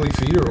have Yeah. ugly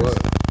feet or what?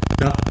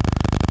 No.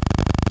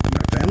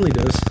 My family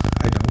does.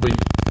 I don't. But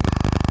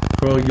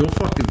Bro, you'll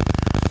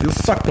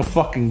suck the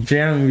fucking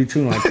jam in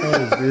between my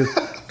toes, dude.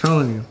 I'm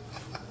telling you.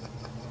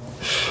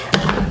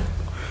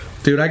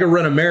 Dude, I could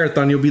run a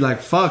marathon, you'll be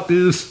like, fuck,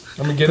 dude.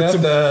 I'm gonna get at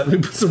that. Let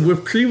me put some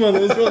whipped cream on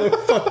those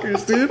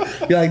motherfuckers, dude.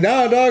 You're like,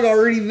 nah, dog,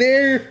 already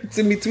there. It's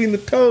in between the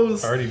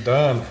toes. Already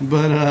done.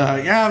 But,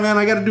 yeah, man,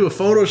 I gotta do a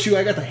photo shoot.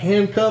 I got the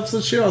handcuffs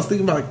and shit. I was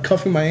thinking about like,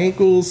 cuffing my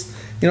ankles.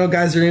 You know,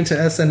 guys are into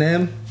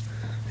S&M.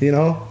 You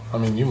know? I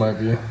mean, you might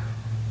be.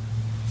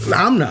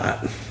 I'm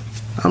not.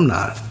 How do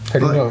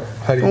you know?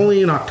 How do you?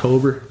 Only in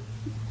October.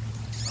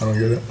 I don't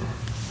get it.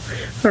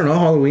 I don't know,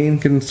 Halloween,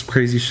 getting some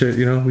crazy shit,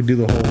 you know? We do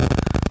the whole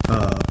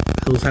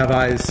Hills Have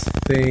Eyes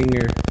thing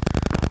or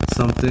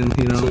something,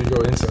 you know? So you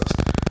go incest.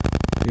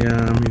 Yeah,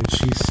 I mean,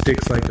 she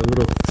sticks like a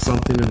little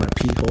something in my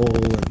pee hole.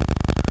 And,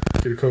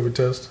 Get a COVID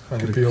test on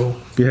your pee hole.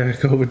 yeah,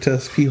 COVID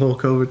test, pee hole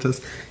COVID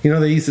test. You know,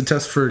 they used to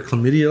test for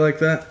chlamydia like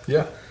that.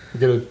 Yeah. You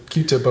get a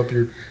Q-tip up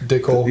your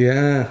dick hole.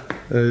 Yeah,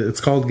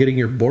 it's called getting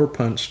your bore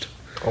punched.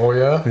 Oh,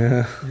 yeah?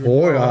 Yeah.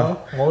 Oh, yeah.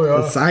 Oh,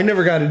 yeah. I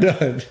never got it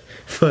done,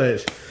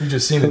 but You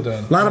just seen it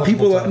done. a lot of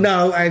people. Multiple times.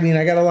 No, I mean,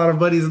 I got a lot of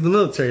buddies in the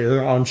military.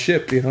 They're on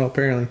ship, you know.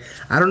 Apparently,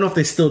 I don't know if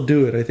they still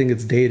do it. I think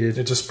it's dated.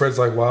 It just spreads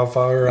like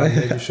wildfire on the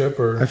Navy ship,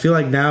 I or feel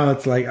like now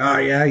it's like, oh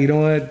yeah, you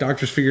know what?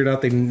 Doctors figured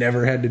out they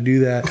never had to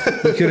do that.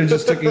 You could have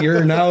just took a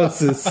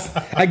urinalysis.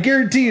 I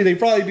guarantee you, they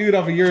probably do it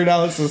off a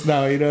urinalysis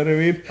now. You know what I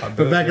mean? bet,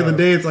 But back in the yeah.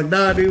 day, it's like,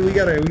 nah, dude, we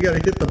gotta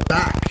hit the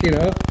back. You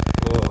know?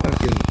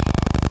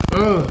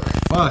 Oh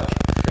fuck!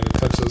 gotta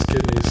touch those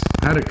kidneys.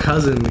 I had a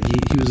cousin.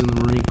 He was in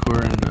the Marine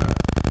Corps, and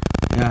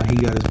yeah, he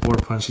got his bore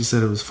punched. He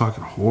said it was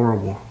fucking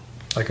horrible.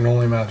 I can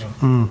only imagine.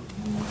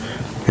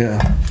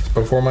 Yeah. It's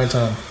before my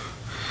time.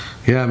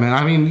 Yeah, man.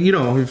 I mean, you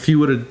know, if you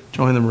would have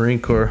joined the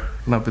Marine Corps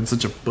and not been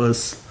such a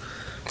puss,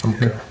 I'm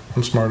okay.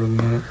 I'm smarter than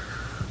that.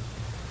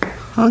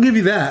 I'll give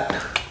you that.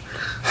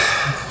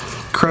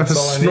 That's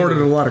all I Snorted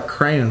needed. a lot of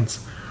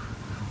crayons.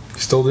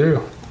 Still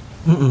do.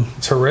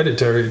 It's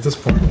hereditary at this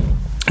point.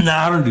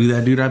 Nah, I don't do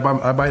that, dude. I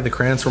buy the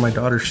crayons for my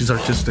daughter. She's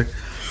artistic.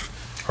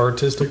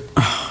 Artistic.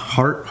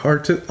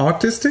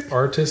 Autistic?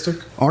 Artistic.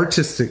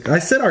 Artistic. I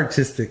said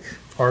artistic.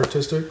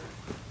 Artistic.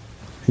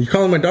 You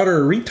calling my daughter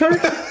a retard?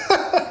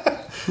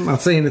 I'm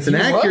not saying it's You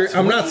what? inaccurate.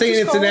 I'm What not did saying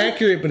you it's call her?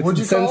 inaccurate, but What'd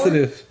it's you call her?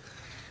 insensitive.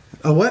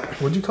 A what?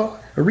 What'd you call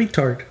her? A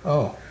retard.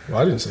 Oh, well,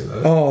 I didn't say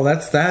that. Oh,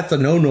 that's a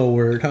no-no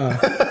word, huh?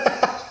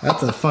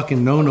 That's a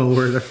fucking no-no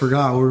word. I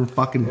forgot. We're in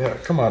fucking Yeah,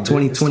 come on,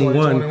 dude. It's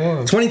 2021.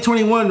 2021.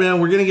 2021,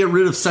 man. We're gonna get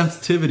rid of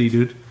sensitivity,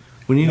 dude.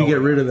 We need No, to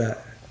get we're rid of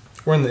that.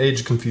 We're in the age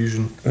of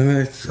confusion.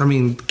 I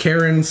mean,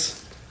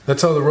 Karens.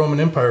 That's how the Roman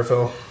Empire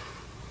fell.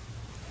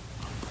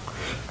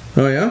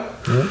 Oh yeah.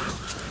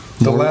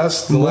 The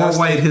last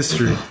white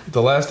history.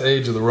 The last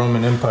age of the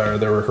Roman Empire,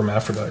 there were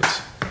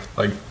hermaphrodites,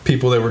 like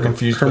people that were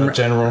confused about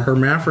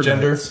hermaphrodites.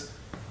 gender.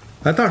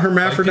 I thought Like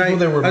hermaphrodite. people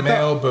that were I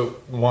male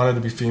but wanted to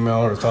be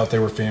female or thought they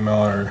were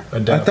female or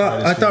identified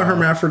I as thought female.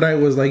 hermaphrodite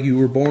was like you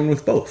were born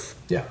with both.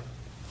 Yeah,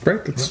 Right.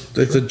 It's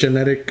a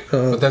genetic.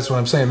 but that's what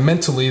I'm saying.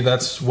 Mentally,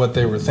 that's what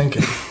they were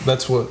thinking.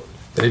 That's what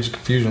the age of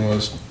confusion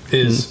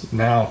is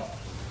now.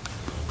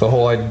 The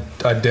whole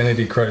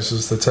identity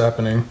crisis that's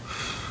happening.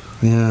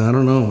 Yeah, I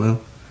don't know, man.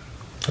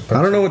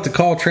 I don't know what to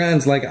call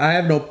trans. Like, I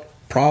have no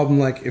problem.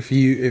 Like, if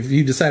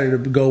you decided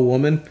to go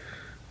woman,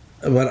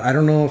 but I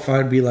don't know if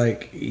I'd be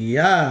like,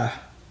 yeah,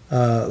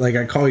 like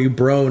I call you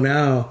bro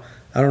now.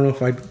 I don't know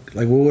if I'd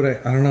like. What would I?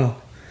 I don't know.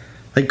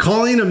 Like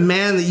calling a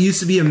man that used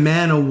to be a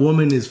man a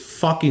woman is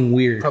fucking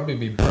weird. Probably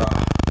be bra.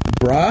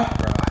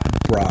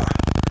 Brah.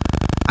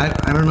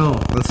 I don't know.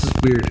 That's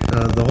just weird.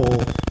 The whole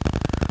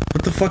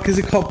what the fuck is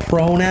it called?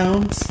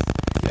 Pronouns.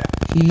 Yeah.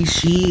 He,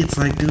 she. It's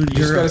like, dude, You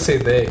just gotta say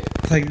they.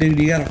 It's like, dude,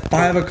 you got a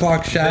 5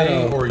 o'clock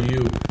shadow. They or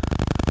you.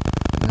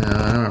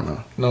 I don't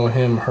know. No,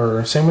 him,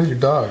 her. Same with your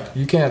dog.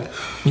 You can't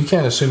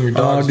assume your Oh,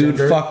 dog's dude,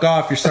 gender. fuck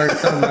off. You're starting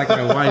to sound like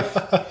my wife.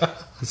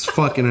 It's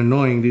fucking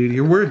annoying,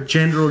 dude. We're a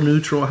gender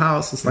neutral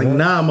house. It's like,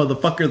 nah,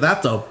 motherfucker,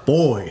 that's a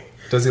boy.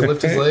 Does he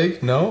lift his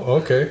leg? No?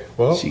 Okay.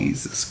 Well,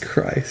 Jesus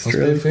Christ, Must be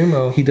really? a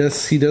female. He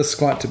does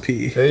squat to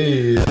pee.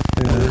 hey,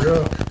 there you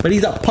go. But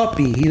he's a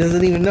puppy. He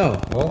doesn't even know.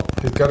 Well,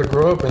 he's got to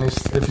grow up, and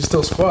if he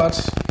still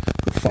squats,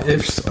 Fuck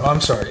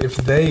yourself. if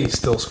they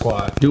still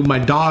squat, Dude, my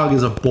dog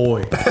is a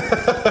boy.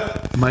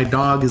 My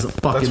dog is a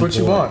fucking boy. that's what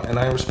you want, and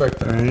I respect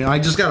that. Alright, I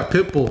just got a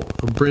pit bull,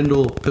 a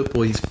brindle pit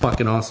bull. He's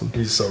fucking awesome.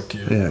 He's so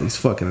cute. Yeah, he's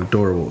fucking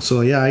adorable.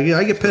 So yeah,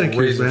 I get pedicures,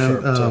 razor man.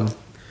 sharp tongue.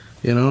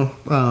 You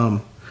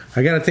know,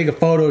 I gotta take a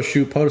photo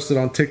shoot, post it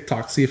on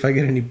TikTok, see if I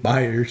get any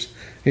buyers.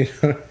 You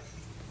know.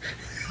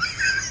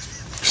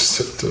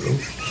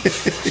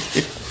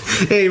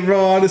 Hey,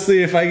 bro,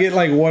 honestly, if I get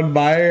like one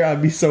buyer,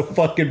 I'd be so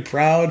fucking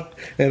proud.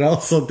 And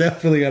also,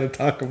 definitely got to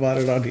talk about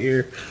it on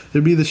here.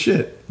 It'd be the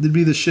shit.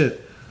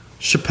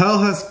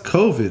 Chappelle has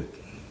COVID.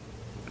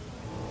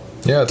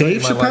 Yeah, I thought you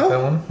Dave might like Chappelle?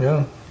 that one.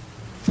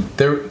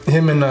 Yeah,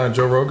 him and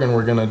Joe Rogan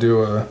were gonna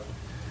do a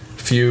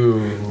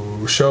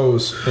few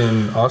shows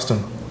in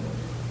Austin,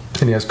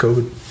 and he has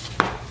COVID,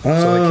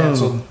 so they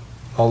canceled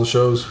all the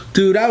shows.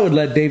 Dude, I would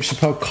let Dave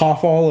Chappelle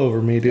cough all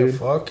over me, dude.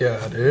 Fuck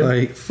yeah, dude!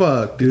 Like,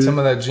 fuck, dude. Some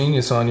of that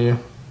genius on you.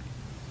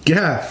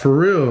 Yeah, for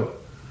real.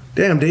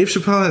 Damn, Dave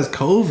Chappelle has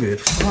COVID.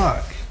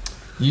 Fuck.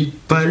 Did you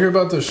hear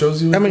about the shows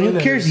he was I mean, doing? who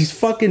cares? He's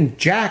fucking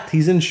jacked.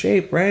 He's in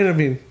shape, right? I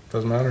mean,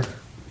 doesn't matter.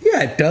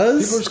 yeah, it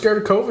does. People are scared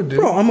of COVID, dude.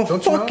 Bro, I'm a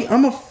Don't you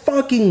know?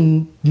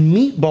 fucking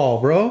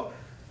meatball, bro.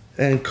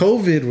 And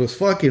COVID was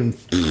fucking.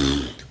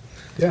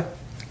 Yeah,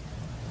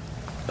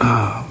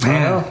 Oh I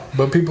man. know,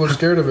 but people are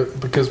scared of it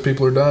because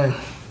people are dying.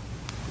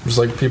 Just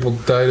like people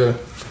died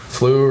of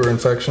flu or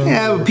infection.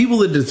 Yeah, but people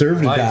that deserve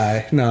to Life.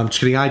 die. No, I'm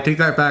just kidding. I take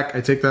that back.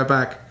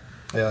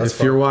 Yeah, that's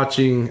If you're fucked.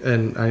 watching,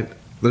 and I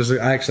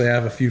actually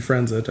have a few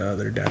friends that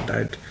their dad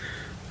died.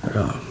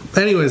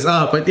 Anyways,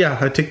 but yeah,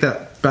 I take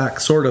that back,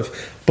 sort of.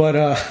 But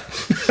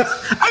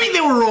I mean, they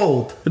were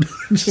old.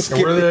 Just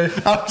kidding. Were they?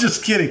 I'm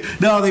just kidding.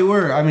 No, they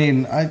were. I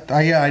mean,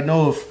 I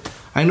know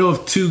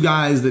of two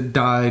guys that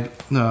died.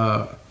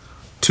 One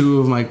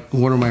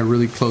of my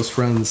really close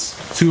friends.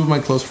 Two of my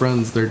close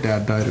friends, their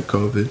dad died of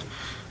COVID.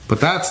 But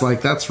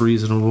that's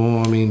reasonable.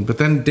 I mean, but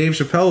then Dave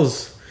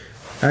Chappelle's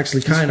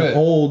actually kind of fit.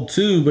 old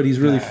too, but he's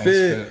really Nah, he's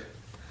fit.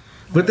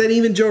 But then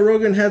even Joe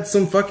Rogan had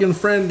some fucking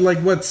friend like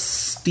what,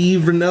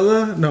 Steve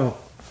Ranella? No.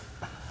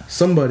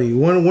 Somebody.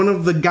 One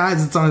of the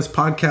guys that's on his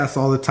podcast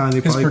all the time.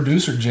 His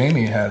producer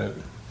Jamie had it.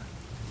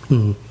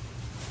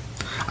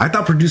 I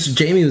thought producer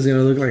Jamie was gonna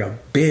look like a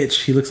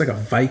bitch. He looks like a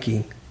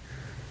Viking.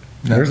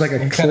 There's like a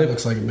he clip kinda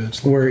looks like a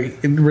bitch. where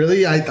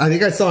really, I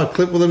think I saw a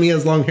clip with him. He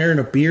has long hair and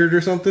a beard or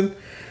something.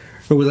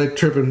 Or was I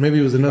tripping? Maybe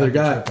it was another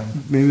guy.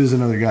 tripping. Maybe it was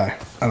another guy.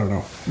 I don't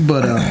know.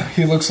 But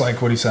He looks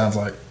like what he sounds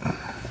like.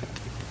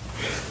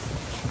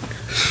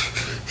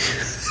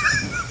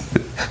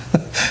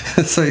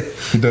 it's like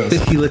He does.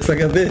 he looks like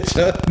a bitch.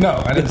 Huh?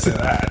 No, I didn't say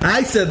that.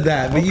 I said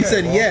that, but you Okay,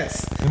 said well,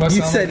 yes. He must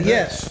You sound said like a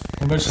yes.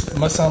 bitch. He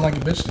must sound like a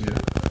bitch to you.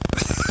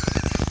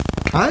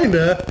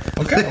 Kinda.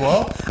 Okay,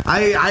 well,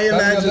 I got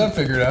imagine that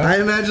figured out. I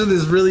imagine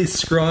this really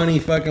scrawny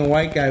fucking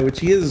white guy, which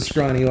he is a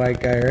scrawny white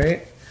guy,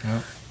 right?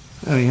 Yeah,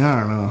 I mean, I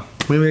don't know.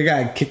 Maybe the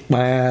guy kicked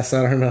my ass.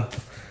 I don't know.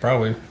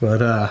 probably.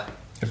 But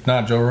If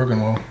not, Joe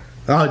Rogan will.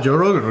 Joe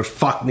Rogan would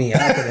fuck me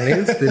up in an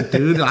instant,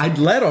 dude. I'd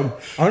let him.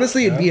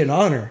 Honestly, it'd be an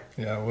honor.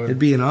 Yeah, it would. It'd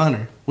be an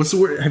honor. What's the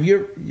word?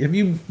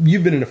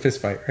 You've been in a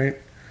fist fight, right?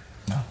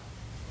 No.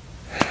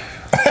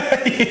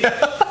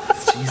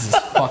 Jesus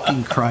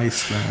fucking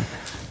Christ, man.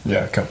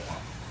 Yeah, a couple.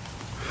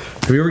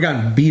 Have you ever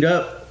gotten beat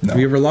up? No. Have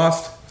you ever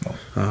lost? No.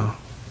 Oh.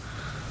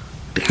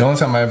 The only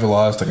time I ever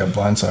lost, I got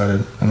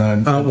blindsided, and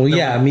then Well,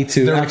 yeah, me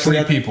too. There Actually,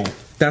 were 3 people.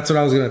 That's what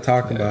I was going to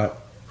talk about.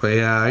 But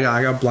yeah,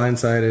 I got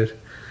blindsided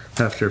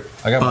after.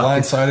 I got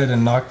blindsided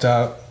and knocked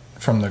out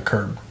from the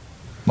curb.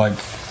 Like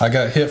I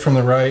got hit from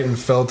the right and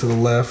fell to the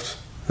left,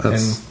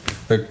 That's- and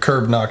the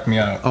curb knocked me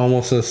out.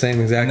 Almost the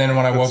same exact. And then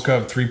when I woke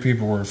up, 3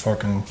 people were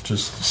fucking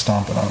just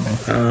stomping on me.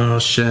 Oh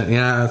shit!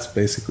 Yeah, that's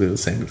basically the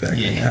same exact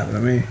thing Yeah. happened to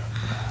me.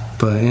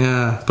 But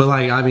yeah, but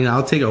like I mean,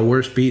 I'll take a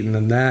worse beating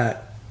than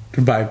that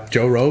by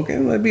Joe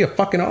Rogan. That'd be a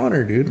fucking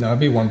honor, dude. No, it'd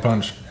be 1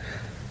 punch.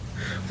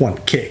 One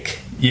kick.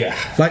 Yeah.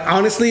 Like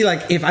honestly,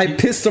 like if I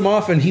pissed him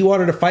off and he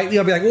wanted to fight me,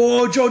 I'll be like,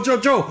 "Whoa,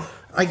 Joe!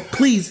 Like,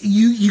 please,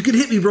 you can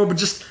hit me, bro, but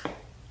just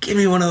give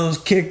me one of those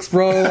kicks,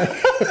 bro.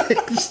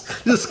 Like,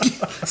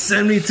 just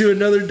send me to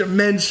another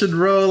dimension,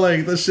 bro.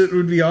 Like, that shit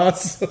would be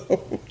awesome."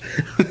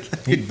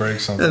 He'd break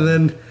something.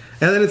 And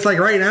then it's like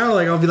right now,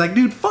 like I'll be like,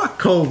 dude,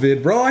 fuck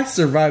COVID, bro. I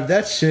survived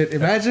that shit.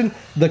 Imagine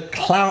the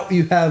clout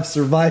you have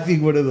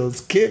surviving one of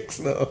those kicks,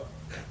 though.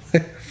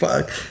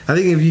 Fuck. I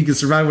think if you can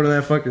survive one of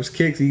that fucker's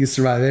kicks, you can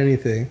survive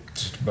anything.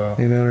 Just about.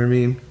 You know what I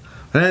mean?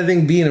 And I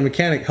think being a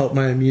mechanic helped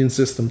my immune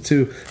system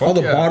too. Fuck all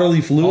the yeah.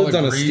 bodily fluids All the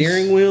on a grease,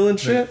 steering wheel and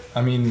shit.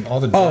 I mean, all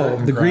the dirt Oh,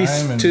 and the grease,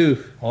 grime and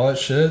too. all that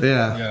shit.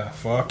 Yeah. Yeah,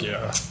 fuck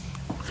yeah.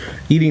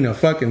 Eating a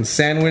fucking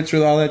sandwich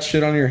with all that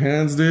shit on your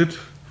hands, dude.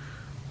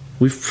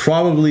 We've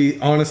probably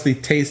honestly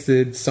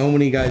tasted so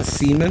many guys'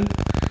 semen.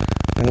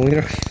 And we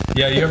don't.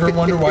 Yeah, you ever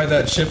wonder why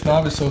that shift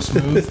knob is so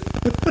smooth?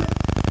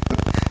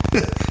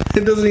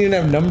 It doesn't even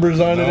have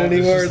numbers on No, it it's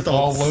anymore. just It's all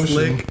all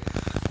lotion. slick.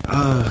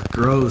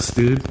 Gross,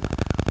 dude.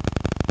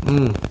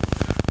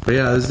 But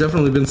yeah, there's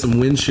definitely been some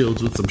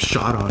windshields with some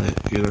shot on it.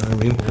 You know what I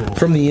mean?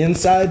 From the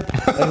inside,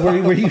 like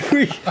where you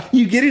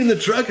get in the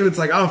truck and it's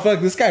like, oh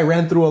fuck, this guy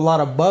ran through a lot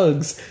of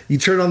bugs. You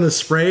turn on the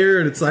sprayer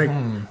and it's like,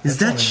 is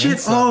that's on that the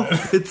shit all?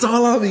 inside. It's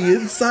all on the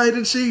inside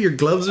and shit. Your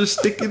gloves are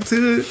sticking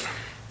to it.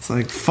 It's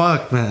like,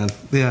 fuck, man.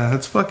 Yeah,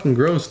 that's fucking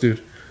gross,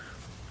 dude.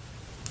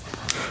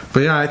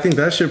 But yeah, I think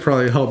that shit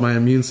probably helped my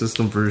immune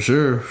system for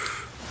sure.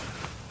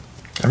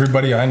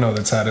 Everybody I know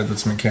that's had it,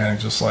 that's mechanic,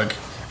 just like,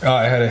 oh,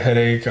 I had a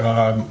headache,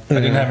 I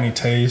didn't have any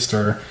taste,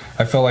 or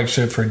I felt like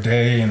shit for a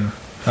day, and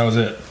that was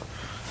it.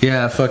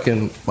 Yeah,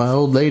 fucking, my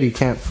old lady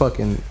can't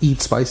fucking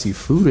eat spicy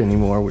food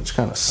anymore, which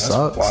kind of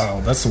sucks. Wow,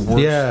 that's the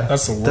worst. Yeah,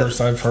 That's the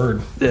worst I've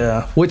heard.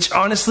 Yeah, which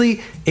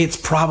honestly, it's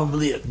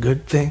probably a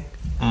good thing.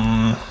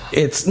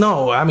 It's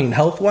no, I mean,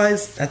 health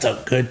wise, that's a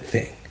good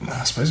thing.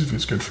 Nah, spicy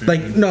food's good for you.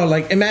 Like, no,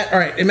 like, all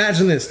right,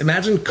 imagine this.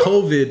 Imagine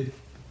COVID.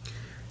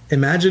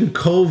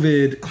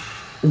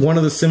 One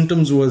of the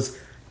symptoms was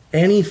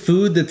any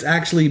food that's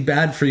actually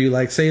bad for you.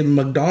 Like, say,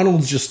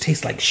 McDonald's just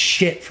tastes like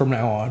shit from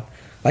now on.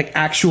 Like,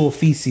 actual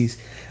feces.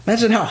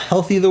 Imagine how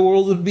healthy the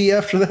world would be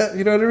after that.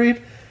 You know what I mean?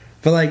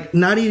 But, like,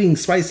 not eating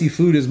spicy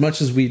food as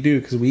much as we do,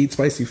 because we eat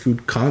spicy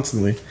food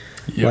constantly.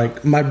 Yeah.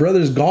 Like, my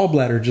brother's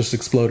gallbladder just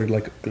exploded,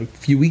 like, a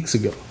few weeks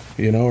ago,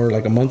 you know, or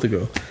like a month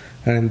ago.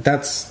 And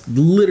that's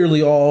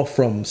literally all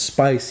from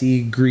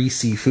spicy,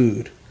 greasy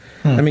food.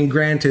 I mean,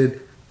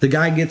 granted, the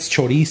guy gets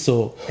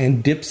chorizo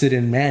and dips it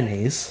in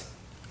mayonnaise.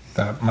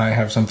 That might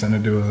have something to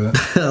do with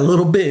it. A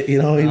little bit,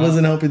 you know. He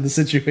wasn't helping the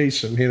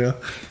situation, you know.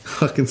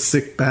 Fucking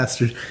sick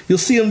bastard. You'll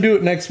see him do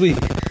it next week.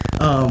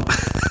 But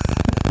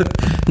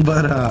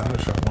I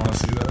wish I want to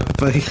see that.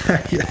 But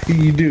yeah,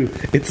 you do.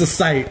 It's a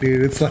sight,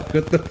 dude. It's like,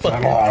 what the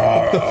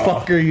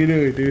fuck are you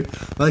doing, dude?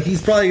 Like,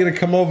 he's probably gonna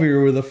come over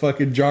here with a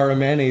fucking jar of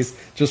mayonnaise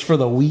just for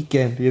the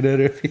weekend. You know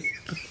what I mean?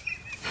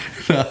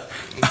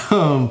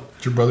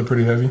 Is your brother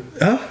pretty heavy?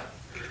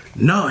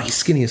 No, he's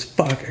skinny as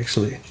fuck,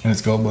 actually. And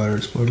his gallbladder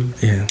exploded?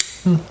 Yeah.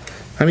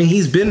 I mean,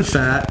 he's been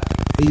fat.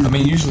 I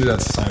mean, usually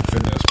that's a sign of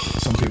fitness,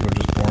 but some people are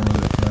just born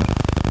with it, man.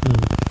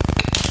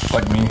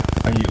 Like me.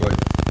 I eat like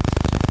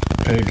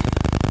a pig.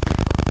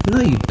 No,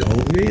 you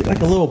don't. You ate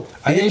like a little.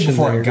 I ate bitch in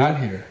before there, I got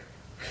dude. here.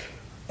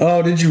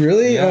 Oh, did you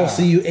really? Yeah. Oh,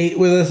 so you ate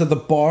with us at the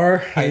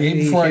bar? I ate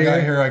before I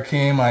got here. I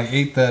came, I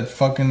ate that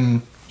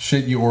fucking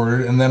shit you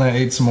ordered, and then I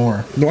ate some more.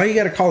 Why you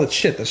gotta call it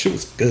shit? That shit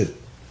was good.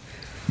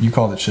 You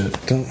called it shit.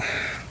 Don't.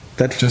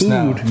 That Just food.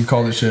 now, you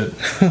called it shit.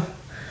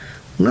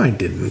 No, I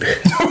didn't.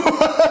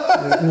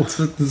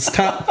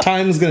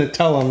 Time's gonna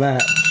tell on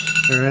that.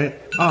 All right.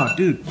 Oh,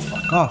 dude,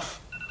 fuck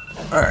off.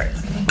 All right.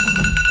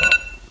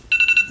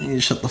 You need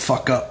to shut the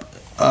fuck up.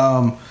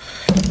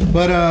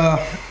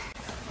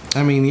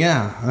 I mean,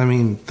 yeah. I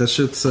mean, that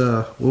shit's.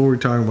 What were we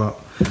talking about?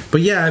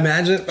 But yeah,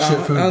 imagine.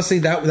 Food. Honestly,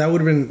 that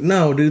would have been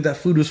no, dude. That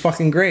food was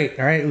fucking great.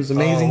 All right, it was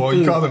amazing. Oh, well, food.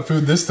 you called it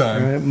food this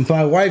time. All right?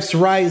 My wife's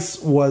rice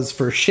was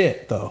for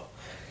shit, though.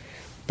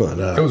 But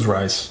It was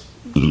rice.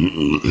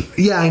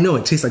 yeah, I know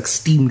it tastes like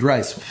steamed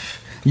rice.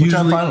 Which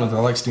I'm fine with. I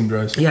like steamed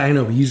rice. Yeah, I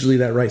know. But usually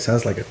that rice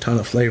has like a ton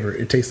of flavor.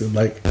 It tasted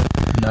like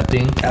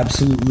Nothing.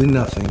 absolutely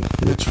nothing,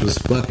 which was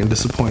fucking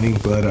disappointing.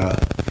 But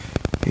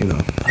you know,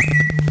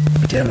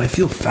 damn, I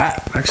feel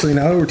fat. Actually,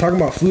 now that we're talking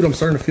about food, I'm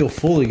starting to feel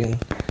full again.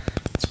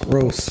 It's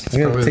gross. It's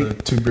probably the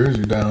 2 beers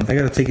you're down. I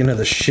gotta take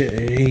another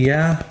shit.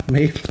 Yeah,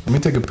 maybe. Let me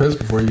take a piss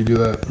before you do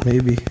that.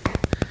 Maybe.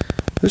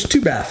 There's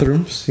 2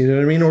 bathrooms. You know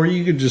what I mean? Or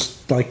you could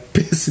just like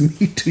piss in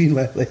between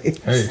my legs.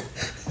 Hey,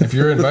 if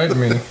you're inviting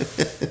me,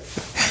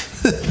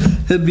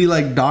 It'd be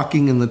like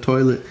docking in the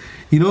toilet.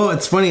 You know,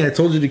 it's funny. I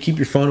told you to keep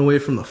your phone away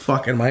from the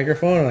fucking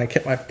microphone, and I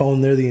kept my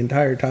phone there the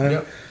entire time.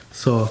 Yep.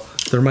 So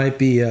there might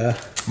be.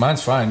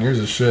 mine's fine. Yours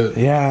is shit.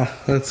 Yeah,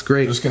 that's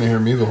great. You're just gonna hear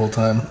me the whole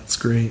time. That's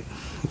great.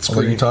 That's I'll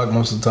let you great. talk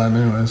most of the time,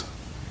 anyways.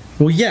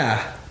 Well,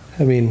 yeah.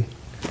 I mean,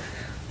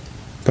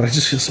 but I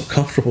just feel so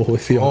comfortable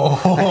with you.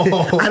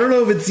 Oh. I don't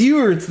know if it's you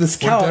or it's this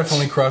We're couch.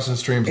 definitely crossing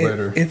streams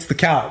later. It's the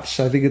couch.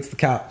 I think it's the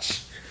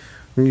couch.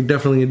 We're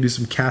definitely gonna do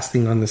some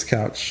casting on this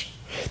couch.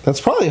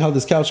 That's probably how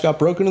this couch got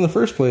broken in the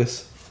first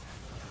place.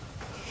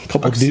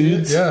 Couple I can see it,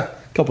 dudes, yeah.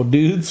 Couple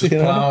dudes, Just you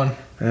know? plowing.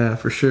 Yeah,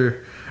 for sure.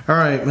 All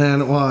right,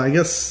 man. Well, I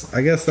guess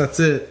that's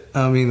it.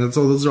 I mean,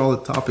 those are all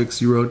the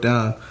topics you wrote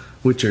down,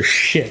 which are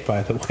shit,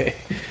 by the way.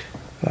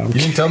 You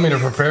didn't tell me to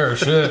prepare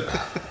shit.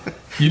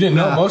 You didn't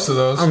know most of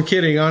those. I'm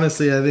kidding.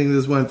 Honestly, I think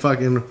this went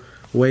fucking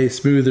way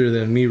smoother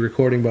than me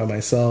recording by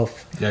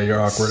myself. Yeah, you're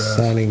awkward ass.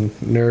 Sounding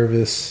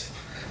nervous.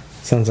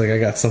 Sounds like I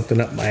got something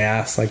up my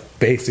ass, like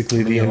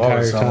basically the You entire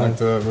always sound time. like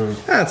that,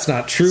 but That's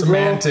not true,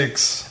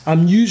 semantics. bro.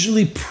 I'm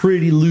usually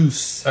pretty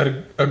loose.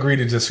 I'd agree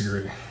to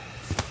disagree.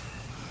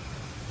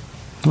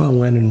 Well,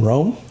 when in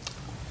Rome,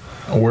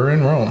 We're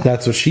in Rome.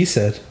 that's what she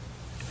said.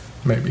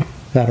 Maybe.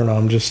 I don't know.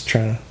 I'm just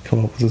trying to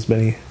come up with as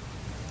many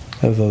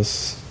of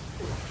those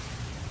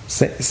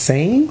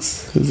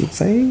sayings. Is it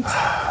sayings?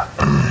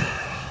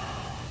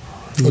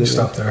 We'll just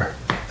stop there.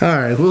 All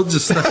right, we'll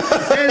just stop.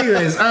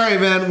 Anyways, all right,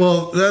 man.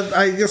 Well,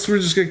 I guess we're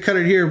just gonna cut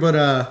it here. But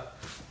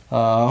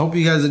I hope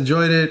you guys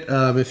enjoyed it.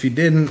 If you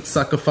didn't,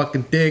 suck a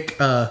fucking dick.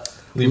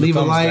 Leave a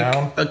thumbs like,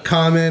 down. a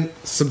comment,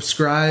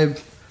 subscribe,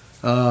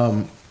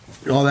 all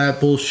that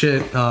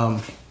bullshit.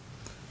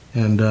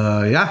 And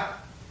yeah,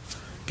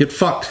 get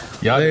fucked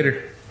Yeah.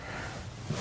 later.